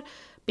mad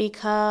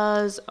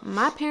because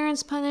my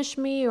parents punished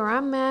me, or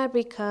I'm mad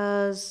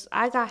because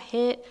I got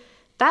hit,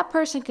 that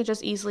person could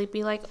just easily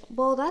be like,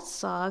 well, that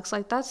sucks.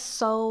 Like, that's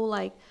so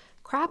like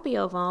crappy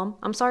of them.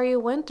 I'm sorry you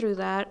went through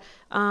that.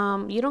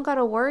 You don't got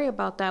to worry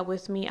about that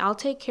with me. I'll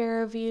take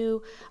care of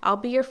you. I'll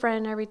be your friend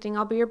and everything.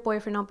 I'll be your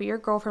boyfriend. I'll be your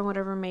girlfriend,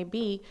 whatever it may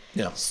be.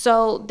 Yeah.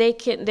 So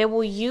they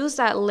will use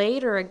that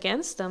later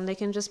against them. They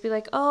can just be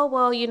like, oh,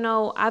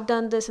 well, I've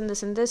done this and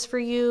this and this for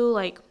you.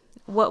 Like,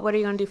 what are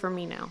you going to do for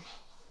me now?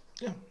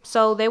 Yeah.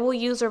 So they will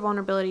use their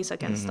vulnerabilities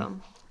against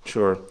them.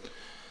 Sure.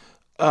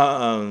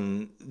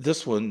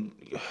 This one,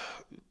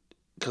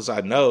 because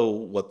I know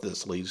what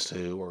this leads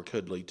to or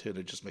could lead to, and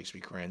it just makes me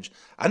cringe.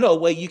 I know a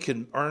way you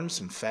can earn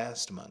some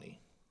fast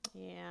money.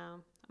 Yeah,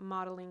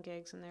 modeling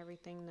gigs and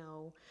everything.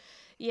 No.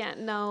 Yeah,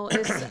 no.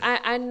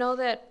 I know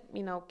that,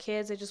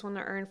 kids, they just want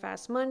to earn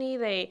fast money.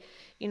 They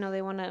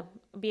want to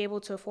be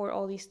able to afford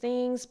all these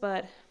things.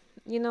 But,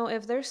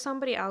 if there's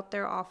somebody out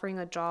there offering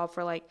a job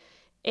for like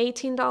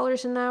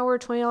 $18 an hour,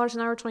 $20 an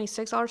hour,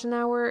 $26 an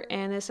hour,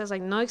 and it says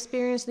like no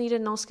experience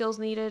needed, no skills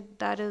needed,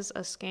 that is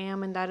a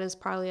scam, and that is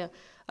probably a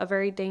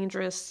very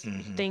dangerous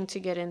thing to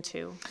get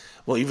into.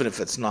 Well, even if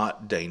it's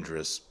not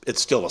dangerous,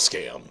 it's still a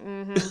scam.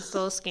 Mm-hmm, it's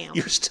still a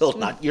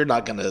scam. You're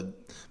not going to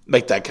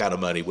make that kind of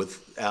money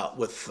with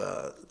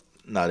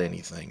not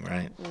anything,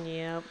 right?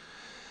 Yep.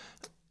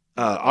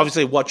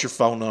 Obviously, what's your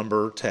phone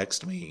number?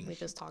 Text me. We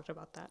just talked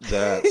about that.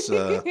 That's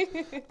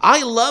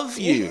I love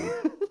you.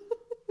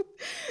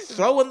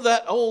 Throwing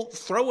the old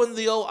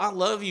I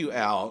love you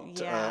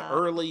out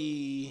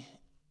early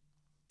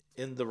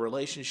in the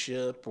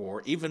relationship,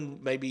 or even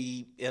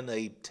maybe in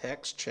a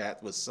text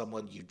chat with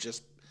someone you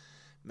just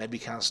maybe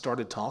kind of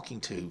started talking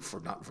to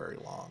for not very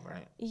long,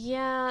 right?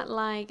 Yeah,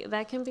 like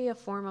that can be a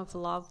form of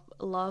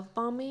love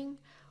bombing,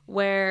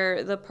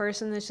 where the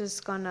person is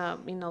just gonna,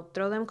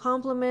 throw them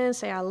compliments,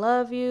 say I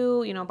love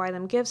you, buy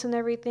them gifts and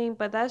everything,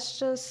 but that's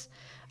just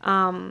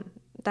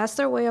that's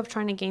their way of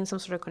trying to gain some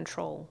sort of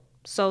control.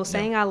 So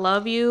saying I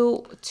love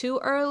you too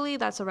early,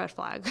 that's a red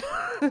flag.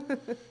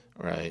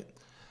 Right.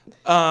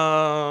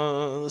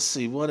 Let's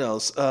see. What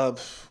else?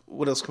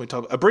 What else can we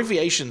talk about?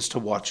 Abbreviations to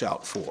watch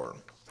out for.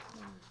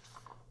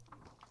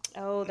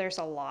 Oh, there's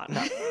a lot.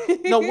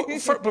 No,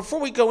 before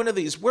we go into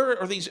these,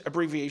 where are these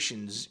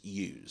abbreviations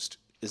used?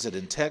 Is it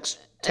in text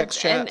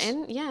chats?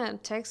 And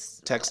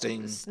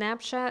Texting?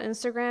 Snapchat,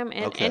 Instagram,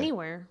 and Okay.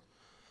 anywhere.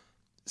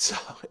 So,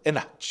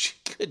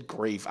 good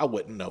grief, I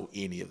wouldn't know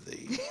any of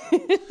these.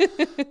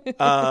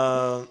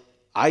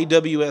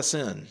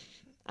 IWSN.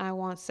 I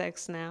want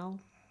sex now.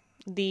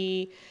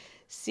 The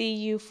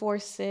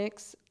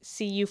CU46,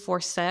 CU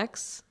for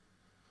sex.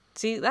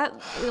 See that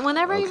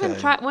whenever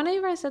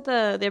whenever I said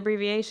the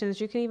abbreviations,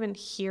 you can even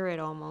hear it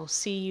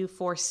almost.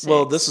 CU46.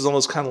 Well, this is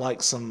almost kind of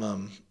like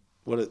some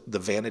the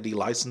vanity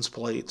license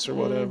plates or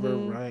whatever,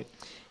 right?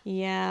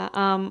 Yeah.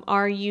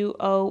 Are you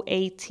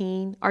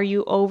 18? Are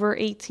you over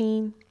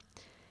 18?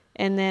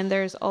 And then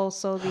there's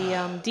also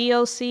the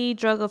DOC,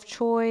 drug of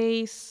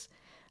choice,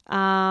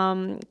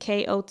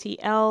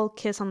 KOTL,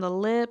 kiss on the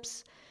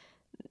lips.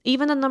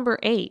 Even the number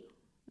 8.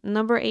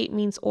 Number 8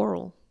 means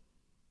oral.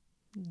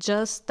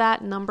 Just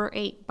that number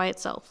 8 by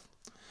itself.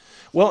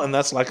 Well, and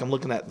that's like I'm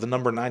looking at the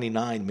number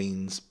 99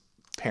 means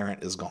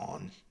parent is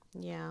gone.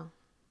 Yeah.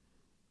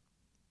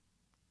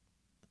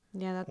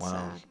 Yeah, that's Wow.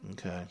 sad.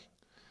 Okay.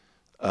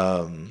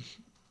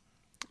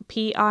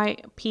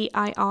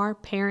 PIR,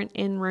 parent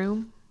in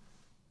room.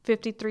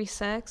 53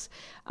 sex.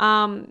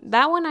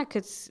 That one I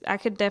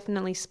could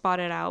definitely spot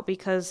it out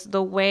because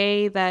the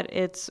way that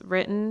it's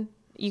written,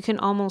 you can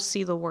almost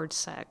see the word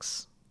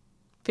sex.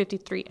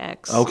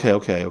 53X. Okay.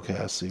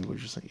 I see what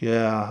you're saying.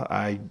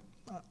 Yeah,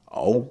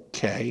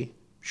 okay,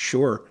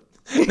 sure.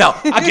 No,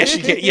 I guess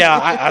you get. Yeah,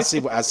 I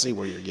see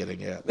where you're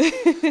getting at.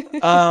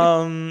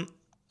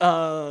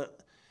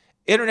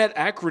 Internet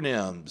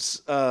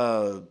acronyms.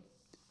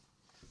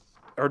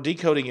 Or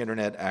decoding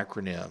internet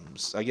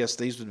acronyms. I guess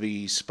these would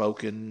be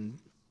spoken.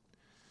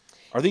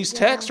 Are these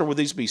text or would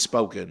these be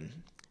spoken?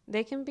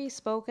 They can be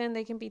spoken.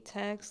 They can be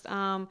text.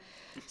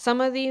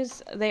 Some of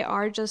these, they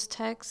are just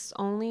text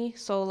only.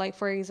 So, like,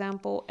 for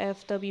example,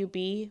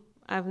 FWB.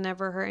 I've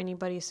never heard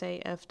anybody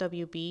say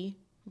FWB,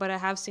 but I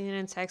have seen it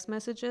in text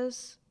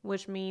messages,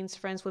 which means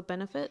friends with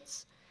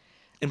benefits.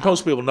 And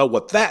most people know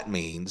what that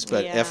means,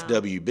 but Yeah.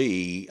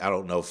 FWB, I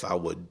don't know if I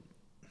would.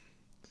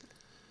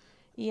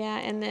 Yeah,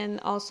 and then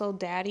also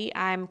daddy.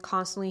 I'm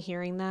constantly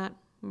hearing that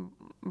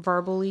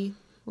verbally.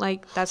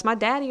 Like, that's my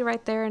daddy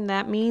right there, and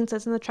that means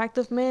it's an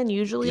attractive man,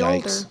 usually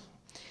Yikes. older.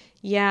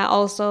 Yeah,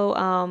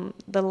 also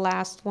the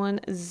last one,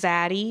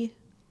 zaddy.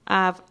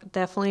 I've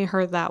definitely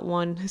heard that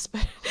one.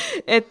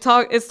 It's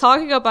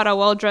talking about a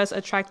well-dressed,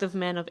 attractive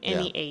man of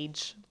any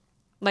age.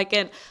 Like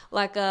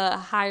a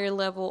higher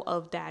level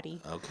of daddy.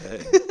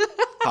 Okay.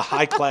 A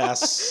high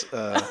class,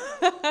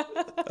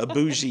 a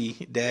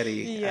bougie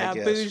daddy. Yeah, I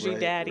guess, bougie right?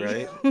 daddy.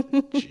 Right?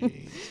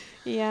 Jeez.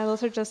 Yeah,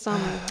 those are just some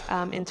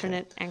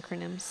internet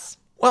acronyms.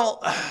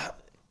 Well, I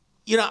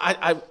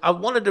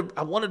wanted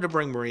to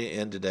bring Maria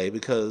in today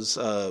because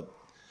of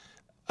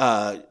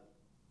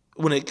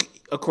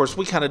course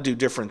we kind of do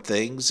different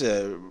things.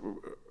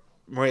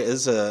 Maria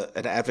is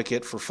an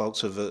advocate for folks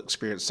who have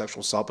experienced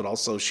sexual assault, but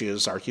also she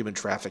is our human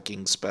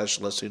trafficking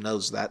specialist who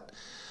knows that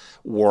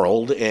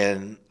world,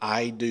 and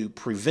I do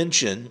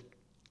prevention.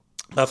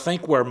 I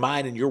think where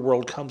mine and your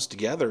world comes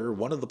together,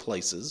 one of the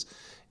places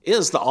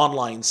is the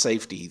online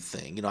safety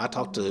thing. I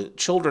talk to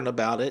children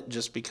about it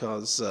just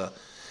because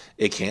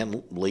it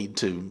can lead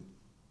to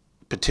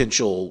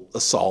potential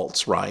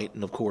assaults, right?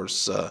 And of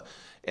course,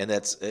 and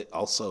that's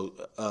also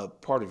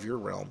part of your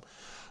realm.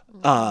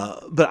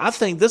 But I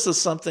think this is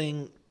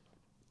something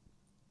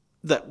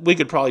that we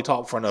could probably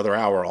talk for another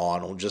hour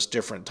on just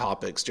different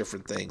topics,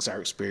 different things, our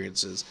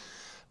experiences.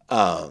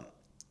 But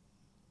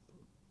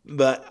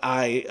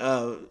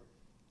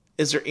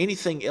is there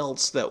anything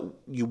else that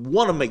you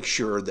want to make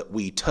sure that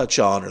we touch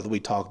on or that we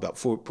talk about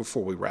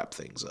before we wrap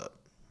things up?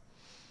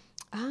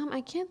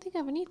 I can't think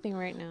of anything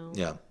right now.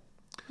 Yeah.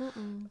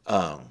 And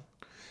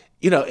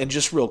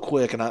just real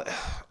quick, and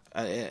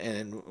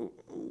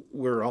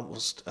we're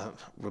almost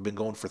we've been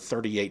going for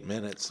 38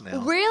 minutes now.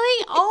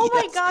 Really? Oh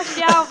my gosh!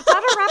 Yeah, time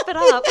to wrap it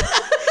up.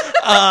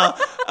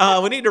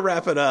 We need to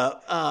wrap it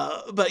up.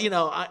 But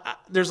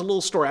there's a little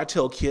story I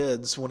tell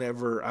kids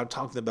whenever I'm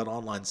talking about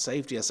online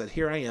safety. I said,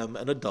 here I am,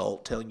 an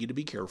adult, telling you to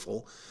be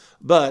careful.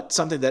 But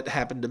something that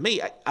happened to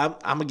me,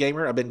 I'm a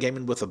gamer. I've been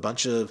gaming with a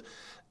bunch of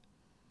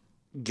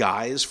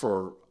guys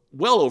for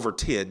well over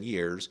 10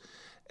 years,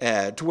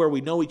 to where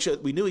we knew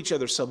each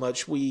other so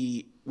much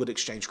we would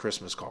exchange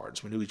Christmas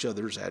cards. We knew each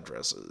other's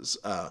addresses.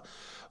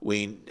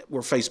 We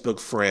were Facebook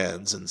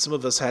friends, and some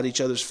of us had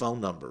each other's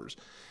phone numbers.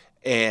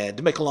 And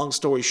to make a long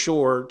story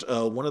short,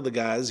 one of the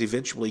guys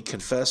eventually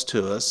confessed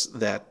to us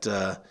that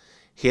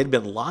he had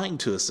been lying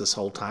to us this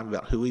whole time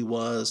about who he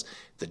was,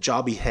 the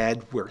job he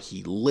had, where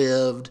he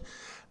lived,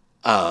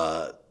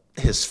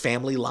 his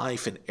family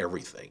life, and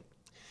everything.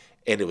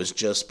 And it was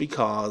just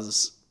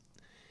because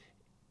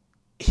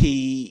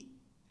he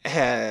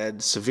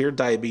had severe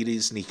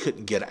diabetes and he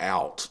couldn't get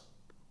out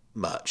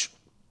much.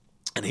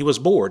 And he was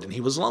bored and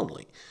he was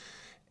lonely.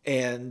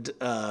 And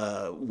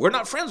we're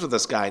not friends with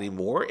this guy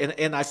anymore.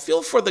 And I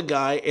feel for the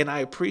guy, and I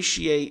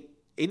appreciate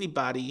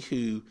anybody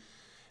who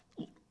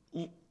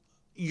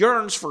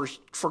yearns for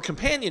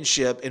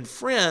companionship and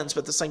friends, but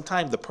at the same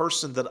time, the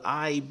person that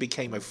I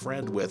became a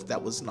friend with,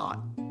 that was not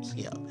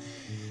him.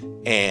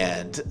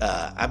 And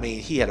I mean,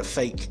 he had a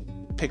fake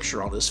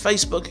picture on his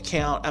Facebook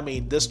account. I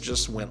mean, this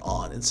just went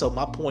on. And so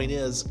my point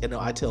is,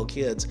 I tell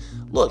kids,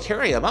 look,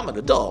 here I am. I'm an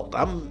adult.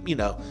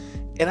 And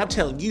I'm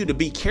telling you to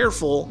be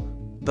careful.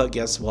 But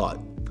guess what?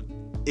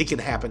 It can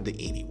happen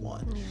to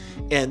anyone.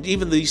 And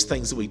even these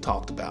things that we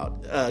talked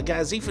about,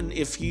 guys, even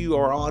if you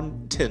are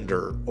on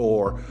Tinder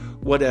or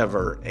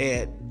whatever,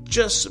 and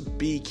just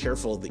be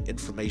careful of the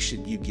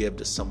information you give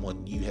to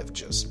someone you have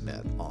just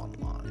met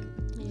online.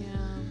 Yeah,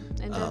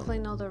 and definitely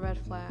know the red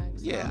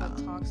flags. Yeah, of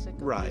a toxic,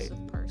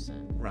 abusive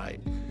person.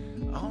 Right.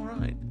 All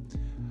right.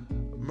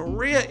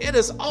 Maria, it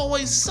is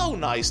always so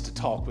nice to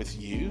talk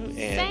with you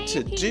and Same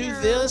to do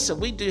here. this.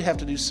 And we do have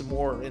to do some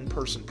more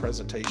in-person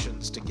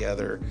presentations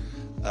together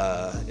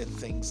and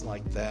things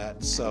like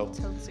that. So,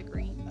 Totally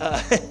agree.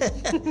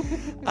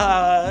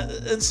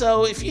 and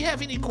so if you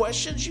have any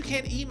questions, you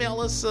can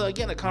email us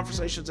again at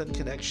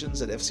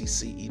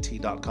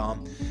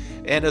conversationsandconnections@fccet.com.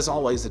 And as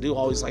always, I do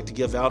always like to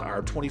give out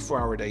our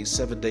 24-hour-a-day,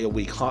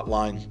 7-day-a-week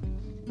hotline.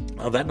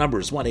 That number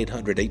is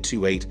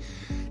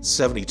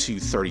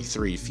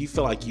 1-800-828-7233. If you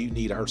feel like you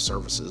need our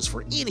services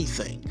for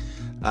anything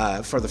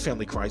for the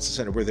Family Crisis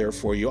Center, we're there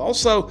for you.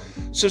 Also,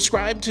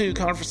 subscribe to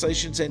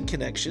Conversations and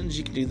Connections.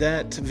 You can do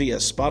that via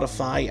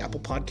Spotify, Apple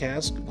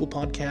Podcasts, Google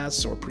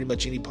Podcasts, or pretty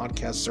much any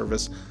podcast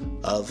service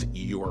of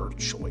your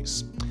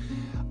choice.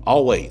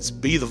 Always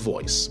be the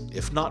voice,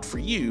 if not for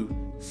you,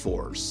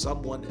 for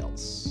someone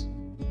else.